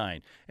Highway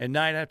 9 and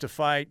not have to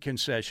fight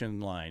concession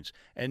lines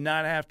and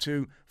not have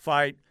to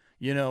fight,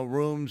 you know,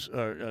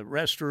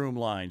 restroom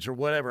lines or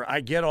whatever.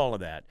 I get all of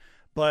that.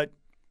 But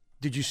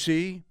did you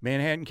see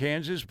Manhattan,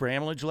 Kansas,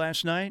 Bramlage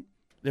last night?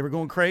 They were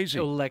going crazy.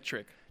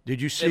 Electric. Did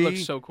you It see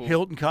looks so cool.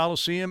 Hilton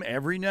Coliseum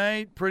every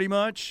night, pretty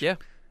much? Yeah.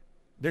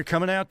 They're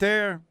coming out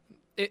there.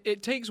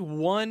 It takes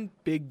one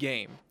big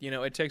game. You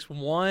know, it takes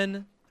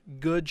one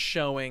good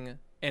showing,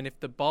 and if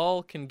the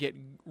ball can get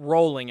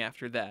rolling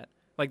after that.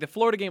 Like the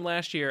Florida game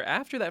last year,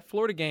 after that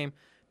Florida game,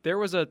 there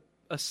was a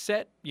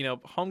set, you know,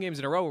 home games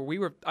in a row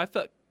where I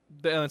felt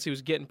the LNC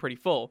was getting pretty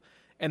full,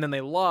 and then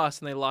they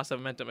lost that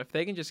momentum. If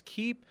they can just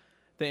keep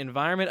the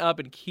environment up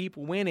and keep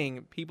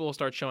winning, people will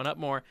start showing up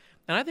more.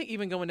 And I think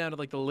even going down to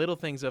like the little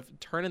things of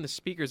turning the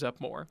speakers up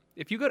more.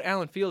 If you go to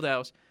Allen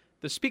Fieldhouse,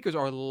 the speakers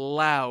are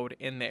loud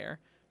in there,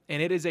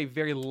 and it is a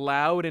very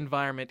loud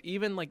environment.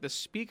 Even like the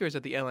speakers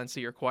at the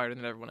LNC are quieter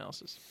than everyone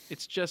else's.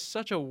 It's just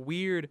such a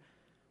weird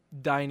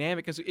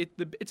dynamic because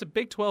it's a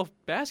Big 12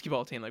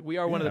 basketball team. Like we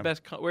are one of the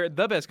best. We're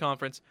the best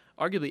conference,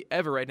 arguably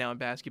ever right now in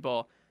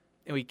basketball,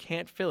 and we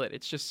can't fill it.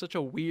 It's just such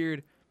a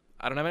weird.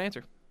 I don't have an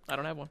answer. I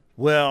don't have one.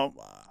 Well,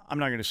 I'm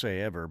not going to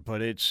say ever,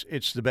 but it's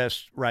the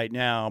best right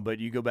now. But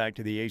you go back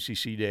to the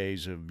ACC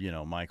days of, you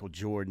know, Michael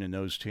Jordan and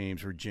those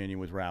teams, Virginia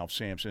with Ralph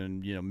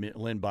Sampson, you know,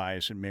 Lynn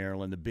Bias in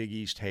Maryland, the Big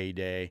East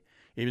heyday.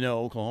 Even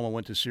though Oklahoma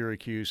went to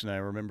Syracuse, and I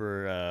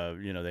remember,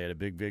 you know, they had a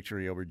big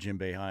victory over Jim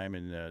Boeheim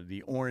and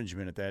the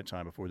Orangemen at that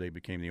time before they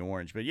became the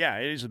Orange. But, yeah,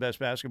 it is the best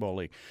basketball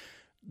league.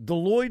 The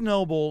Lloyd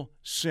Noble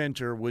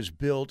Center was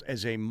built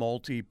as a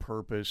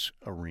multi-purpose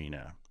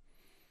arena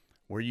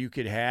where you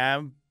could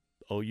have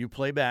OU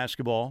play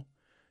basketball,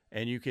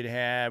 and you could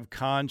have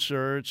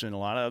concerts and a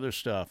lot of other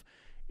stuff.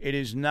 It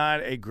is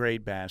not a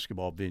great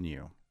basketball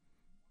venue.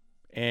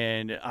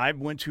 And I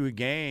went to a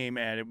game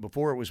at it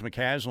before it was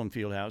McCaslin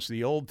Fieldhouse,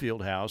 the old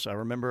Fieldhouse. I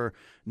remember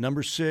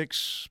number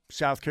 6,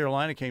 South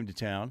Carolina came to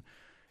town.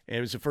 And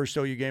it was the first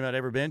OU game I'd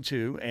ever been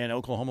to, and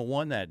Oklahoma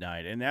won that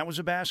night. And that was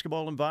a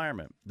basketball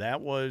environment.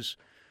 That was,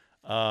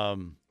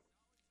 you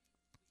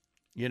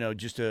know,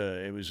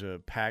 it was a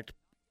packed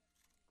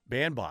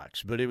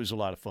bandbox, but it was a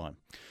lot of fun.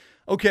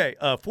 Okay,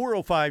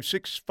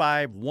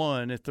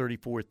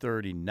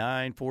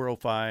 405-651-3439,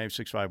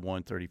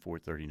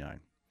 405-651-3439.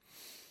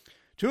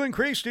 To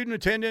increase student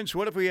attendance,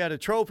 what if we had a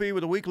trophy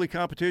with a weekly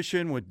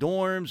competition with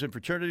dorms and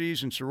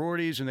fraternities and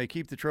sororities, and they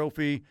keep the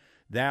trophy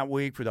that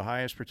week for the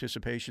highest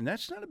participation?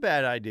 That's not a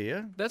bad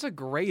idea. That's a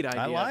great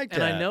idea. I like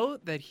that. And I know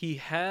that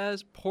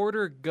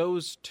Porter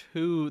goes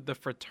to the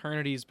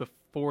fraternities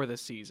before the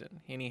season,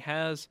 and he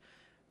has –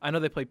 I know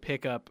they play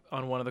pickup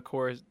on one of the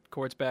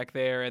courts back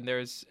there, and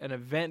there's an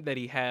event that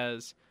he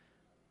has.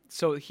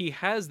 So he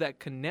has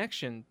that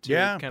connection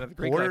to kind of the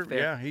Greek life there.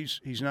 Yeah,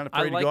 he's not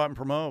afraid to go out and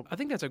promote. I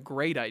think that's a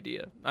great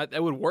idea.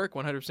 That would work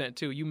 100%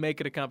 too. You make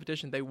it a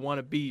competition, they want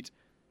to beat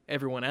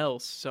everyone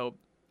else. So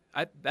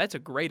that's a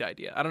great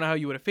idea. I don't know how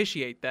you would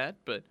officiate that,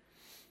 but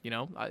you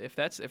know, if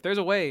there's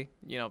a way,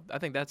 you know, I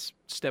think that's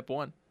step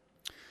one.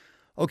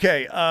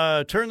 Okay,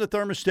 turn the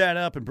thermostat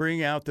up and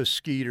bring out the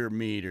Skeeter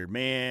meter.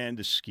 Man,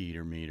 the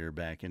Skeeter meter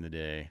back in the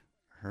day.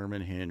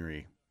 Herman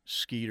Henry,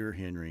 Skeeter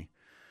Henry.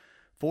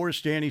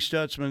 Force Danny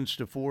Stutzman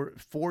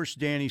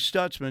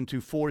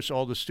to force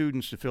all the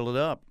students to fill it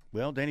up.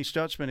 Well, Danny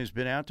Stutzman has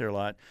been out there a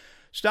lot.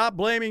 Stop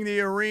blaming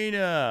the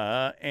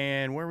arena.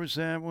 And where was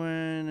that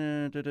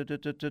one?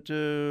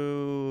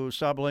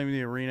 Stop blaming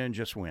the arena and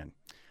just win.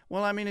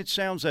 Well, I mean, it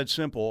sounds that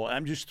simple.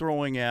 I'm just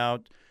throwing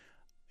out,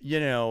 you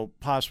know,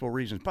 possible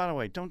reasons. By the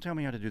way, don't tell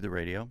me how to do the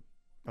radio,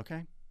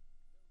 okay?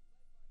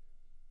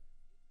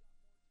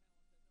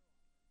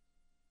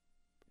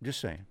 Just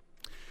saying.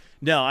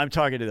 No, I'm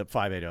talking to the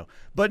 580.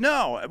 But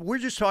no, we're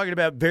just talking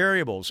about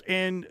variables.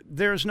 And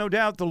there's no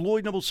doubt the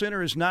Lloyd Noble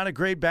Center is not a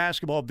great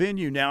basketball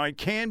venue. Now, it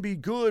can be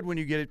good when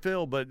you get it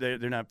filled, but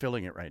they're not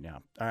filling it right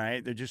now. All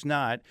right? They're just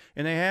not.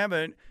 And they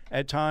haven't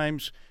at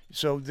times.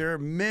 So there are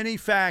many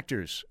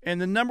factors. And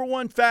the number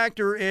one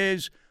factor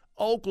is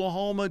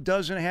Oklahoma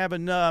doesn't have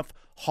enough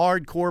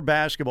hardcore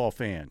basketball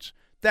fans.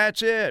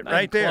 That's it, Not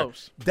right even there.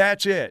 close.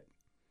 That's it.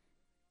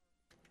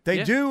 They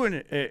Yeah. do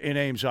in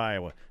Ames,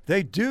 Iowa.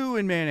 They do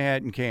in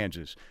Manhattan,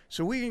 Kansas.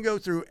 So we can go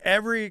through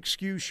every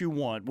excuse you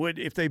want.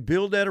 If they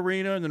build that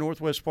arena in the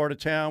northwest part of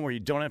town where you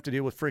don't have to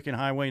deal with freaking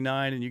Highway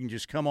 9 and you can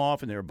just come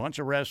off and there are a bunch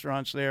of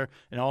restaurants there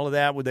and all of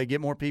that, would they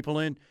get more people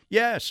in?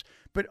 Yes.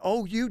 But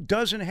OU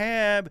doesn't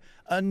have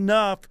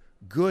enough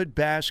good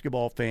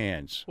basketball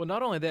fans. Well,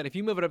 not only that, if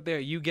you move it up there,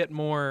 you get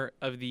more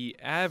of the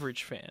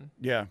average fan.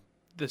 Yeah.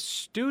 The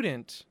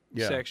student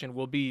section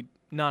will be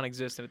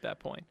non-existent at that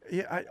point.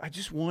 Yeah, I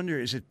just wonder,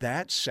 is it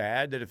that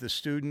sad that if the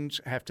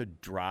students have to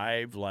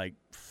drive like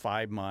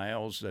 5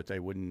 miles that they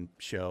wouldn't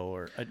show?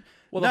 Or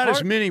Well, not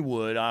as many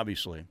would,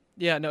 obviously.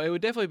 Yeah, no, it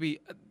would definitely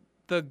be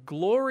the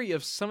glory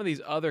of some of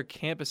these other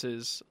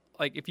campuses.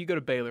 Like if you go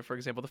to Baylor, for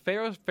example,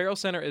 the Farrell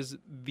Center is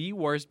the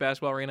worst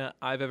basketball arena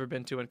I've ever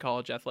been to in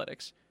college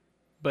athletics.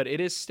 But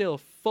it is still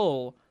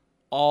full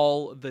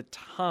all the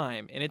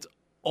time, and it's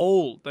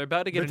old. They're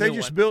about to get But a they new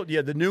just one.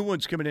 built, the new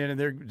one's coming in,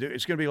 and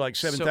it's going to be like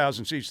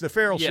 7,000 seats. The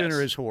Farrell Yes.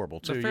 Center is horrible,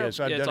 too. The Farrell-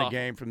 Yes, I've yeah, it's done a awful.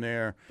 game from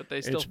there. But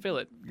they still fill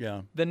it.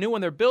 Yeah. The new one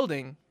they're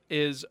building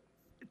is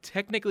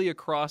technically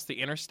across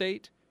the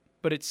interstate,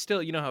 but it's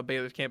still, you know how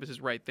Baylor's campus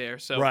is right there.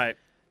 So Right.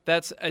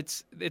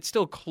 it's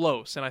still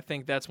close, and I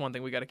think that's one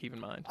thing we got to keep in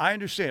mind. I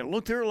understand.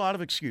 Look, there are a lot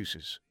of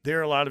excuses.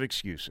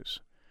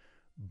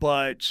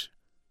 But,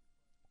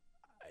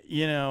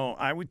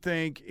 I would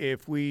think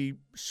if we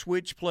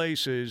switch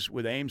places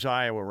with Ames,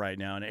 Iowa right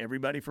now, and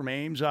everybody from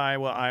Ames,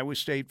 Iowa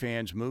State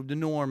fans moved to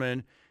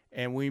Norman,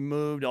 and we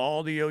moved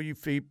all the OU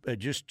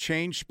just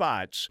changed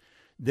spots,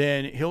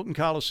 then Hilton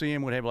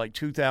Coliseum would have like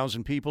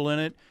 2,000 people in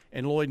it,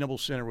 and Lloyd Noble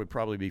Center would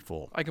probably be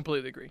full. I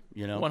completely agree.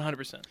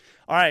 100%.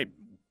 All right,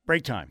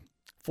 break time.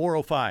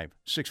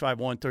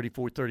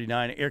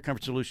 405-651-3439. Air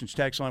Comfort Solutions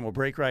text line. We'll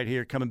break right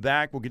here. Coming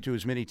back, we'll get to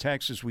as many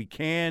texts as we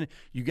can.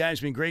 You guys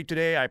have been great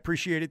today. I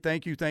appreciate it.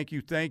 Thank you.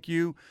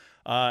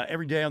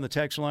 Every day on the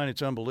text line,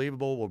 it's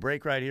unbelievable. We'll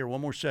break right here. One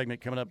more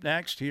segment coming up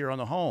next here on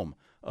the home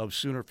of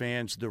Sooner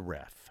fans, The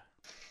Ref.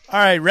 All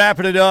right,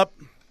 wrapping it up.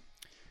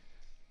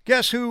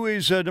 Guess who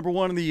is number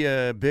one in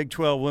the Big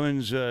 12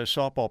 women's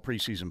softball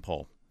preseason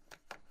poll?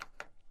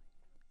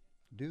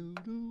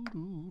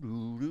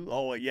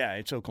 Oh, yeah,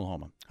 it's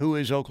Oklahoma. Who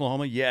is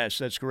Oklahoma? Yes,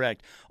 that's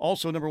correct.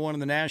 Also number one in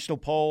the national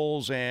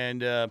polls.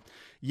 And,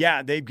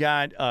 they've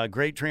got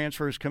great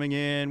transfers coming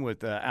in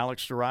with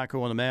Alex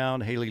Storako on the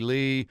mound, Haley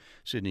Lee,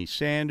 Sydney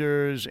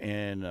Sanders,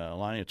 and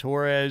Alania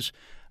Torres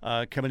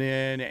coming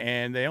in.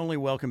 And they only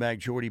welcome back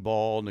Jordy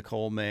Ball,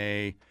 Nicole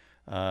May.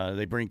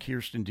 They bring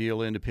Kirsten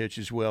Deal in to pitch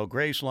as well.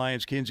 Grace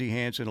Lyons, Kinsey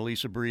Hansen,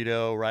 Elisa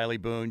Brito, Riley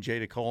Boone,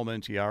 Jada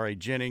Coleman, Tiare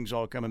Jennings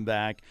all coming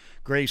back.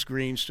 Grace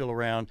Green still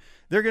around.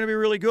 They're going to be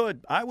really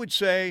good. I would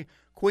say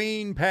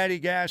Queen Patty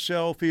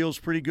Gasso feels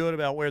pretty good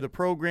about where the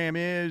program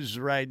is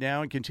right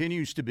now and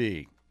continues to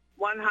be.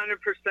 100%.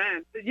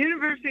 The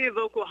University of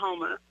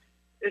Oklahoma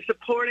is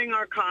supporting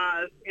our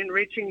cause in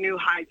reaching new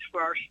heights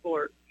for our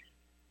sport.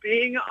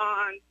 Being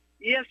on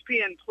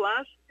ESPN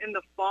Plus in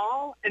the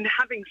fall and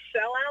having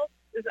sellouts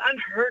is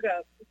unheard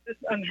of. It's just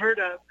unheard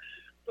of.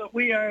 But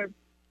we are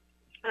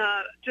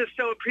just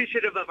so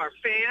appreciative of our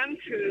fans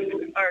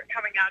who are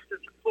coming out to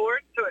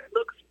support. So it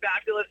looks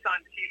fabulous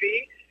on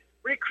TV.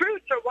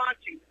 Recruits are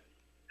watching this,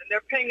 and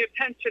they're paying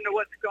attention to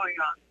what's going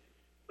on.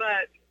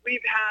 But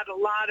we've had a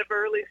lot of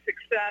early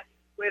success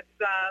with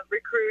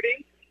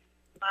recruiting.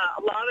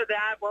 A lot of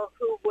that, well,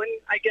 who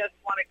wouldn't, I guess,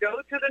 want to go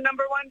to the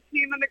number one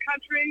team in the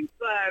country?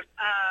 But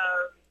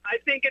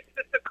I think it's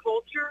just a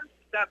culture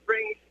that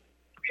brings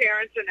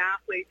parents and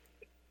athletes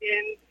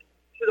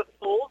into the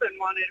fold and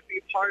wanted to be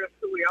part of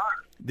who we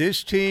are.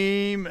 This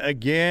team,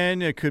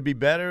 again, it could be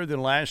better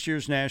than last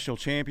year's national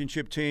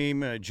championship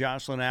team.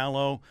 Jocelyn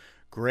Allo,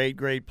 great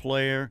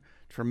player,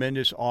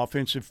 tremendous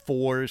offensive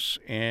force,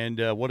 and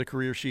what a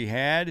career she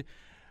had.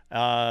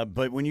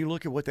 But when you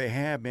look at what they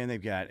have, man,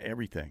 they've got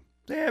everything.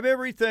 They have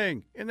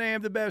everything, and they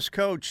have the best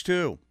coach,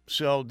 too.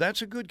 So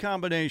that's a good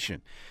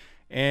combination.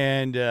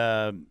 And,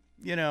 at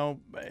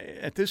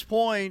this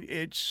point,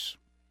 it's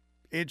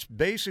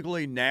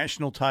basically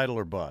national title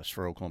or bust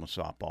for Oklahoma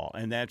softball,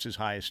 and that's as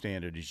high a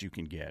standard as you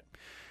can get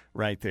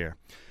right there.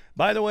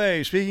 By the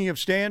way, speaking of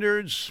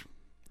standards,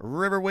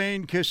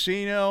 Riverwind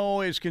Casino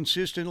is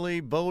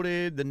consistently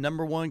voted the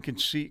number one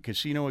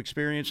casino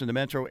experience in the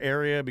metro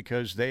area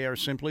because they are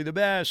simply the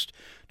best.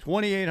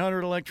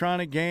 2,800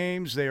 electronic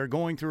games. They are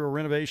going through a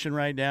renovation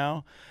right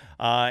now.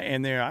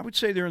 And I would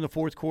say they're in the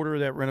fourth quarter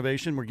of that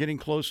renovation. We're getting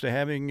close to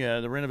having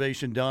the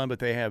renovation done, but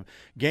they have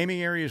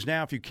gaming areas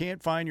now. If you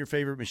can't find your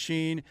favorite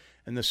machine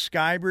in the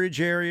Skybridge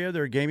area,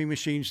 there are gaming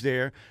machines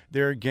there.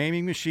 There are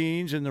gaming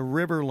machines in the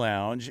River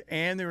Lounge,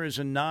 and there is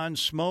a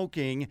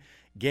non-smoking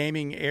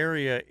gaming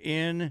area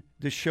in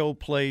the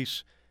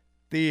Showplace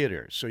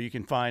Theater. So you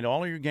can find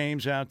all of your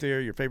games out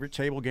there. Your favorite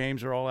table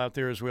games are all out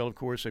there as well, of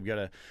course. They've got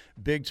a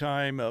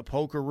big-time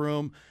poker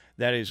room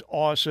that is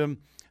awesome.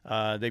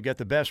 They've got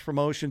the best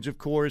promotions, of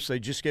course. They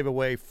just gave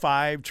away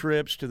 5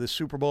 trips to the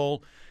Super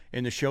Bowl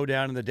in the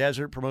Showdown in the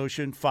Desert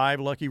promotion. 5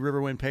 lucky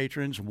Riverwind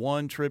patrons,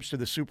 1 trips to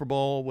the Super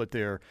Bowl with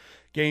their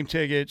game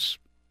tickets,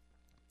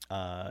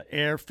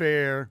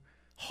 airfare,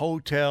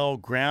 hotel,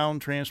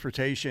 ground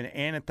transportation,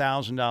 and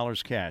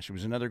 $1,000 cash. It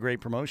was another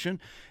great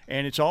promotion,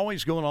 and it's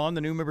always going on.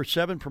 The new Member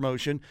 7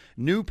 promotion.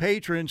 New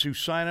patrons who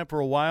sign up for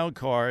a wild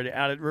card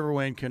out at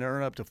Riverwind can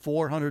earn up to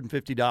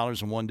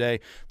 $450 in one day.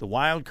 The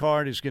wild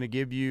card is going to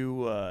give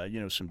you,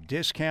 some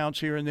discounts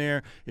here and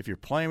there. If you're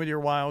playing with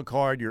your wild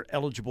card, you're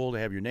eligible to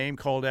have your name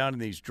called out in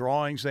these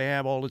drawings they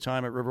have all the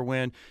time at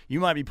Riverwind. You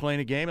might be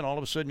playing a game, and all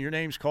of a sudden your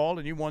name's called,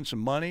 and you won some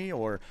money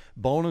or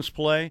bonus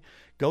play.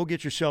 Go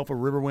get yourself a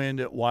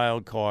Riverwind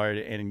wild card,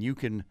 and you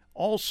can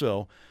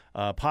also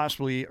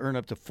possibly earn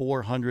up to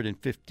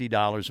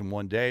 $450 in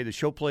one day. The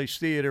Showplace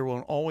Theater will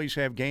always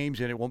have games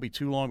in it. It won't be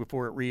too long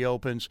before it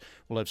reopens.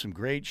 We'll have some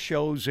great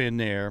shows in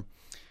there.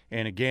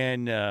 And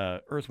again,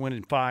 Earth, Wind,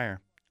 and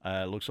Fire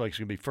looks like it's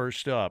going to be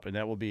first up, and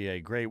that will be a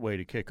great way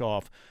to kick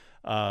off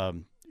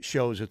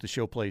shows at the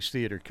Showplace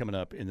Theater coming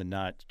up in the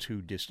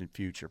not-too-distant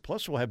future.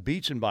 Plus, we'll have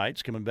Beats and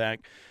Bites coming back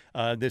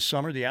this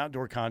summer, the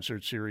outdoor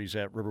concert series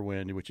at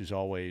Riverwind, which is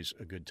always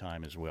a good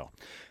time as well.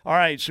 All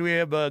right, so we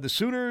have the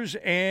Sooners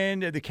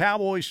and the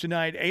Cowboys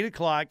tonight, 8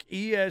 o'clock,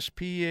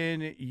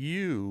 ESPNU.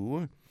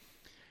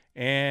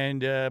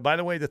 And, by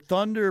the way, the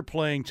Thunder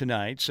playing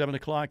tonight, 7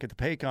 o'clock at the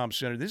Paycom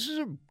Center. This is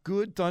a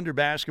good Thunder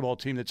basketball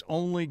team that's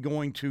only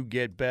going to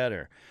get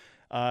better.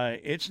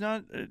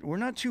 We're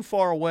not too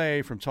far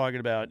away from talking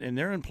about, and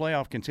they're in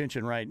playoff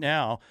contention right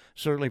now,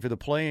 certainly for the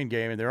play-in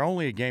game, and they're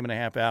only a game and a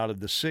half out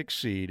of the 6th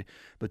seed.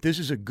 But this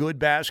is a good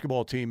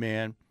basketball team,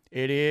 man.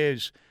 It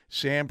is.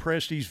 Sam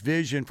Presti's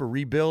vision for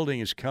rebuilding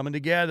is coming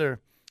together.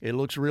 It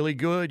looks really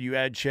good. You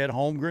add Chet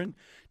Holmgren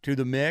to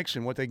the mix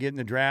and what they get in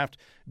the draft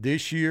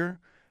this year,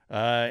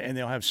 and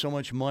they'll have so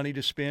much money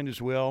to spend as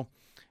well.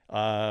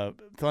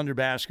 Thunder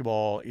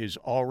basketball is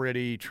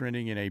already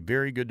trending in a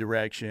very good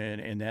direction,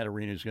 and that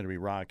arena is going to be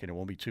rocking. It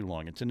won't be too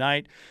long. And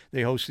tonight,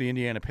 they host the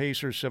Indiana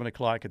Pacers, 7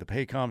 o'clock at the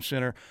Paycom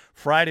Center.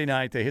 Friday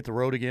night, they hit the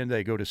road again.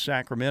 They go to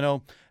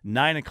Sacramento,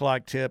 9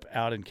 o'clock tip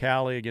out in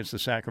Cali against the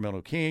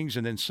Sacramento Kings.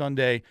 And then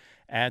Sunday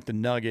at the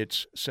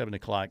Nuggets, 7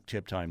 o'clock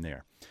tip time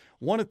there.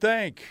 Want to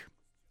thank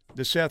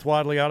the Seth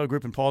Wadley Auto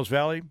Group in Pauls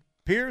Valley.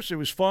 Pierce, it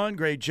was fun.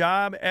 Great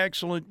job.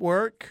 Excellent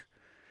work.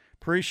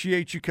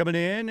 Appreciate you coming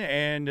in,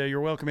 and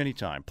you're welcome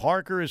anytime.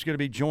 Parker is going to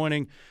be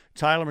joining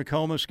Tyler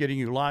McComas, getting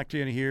you locked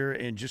in here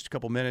in just a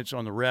couple minutes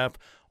on the ref.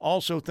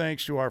 Also,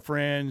 thanks to our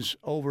friends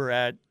over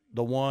at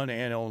the one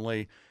and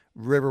only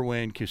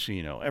Riverwind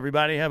Casino.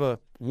 Everybody have a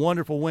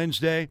wonderful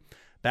Wednesday.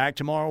 Back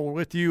tomorrow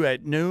with you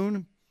at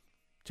noon.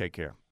 Take care.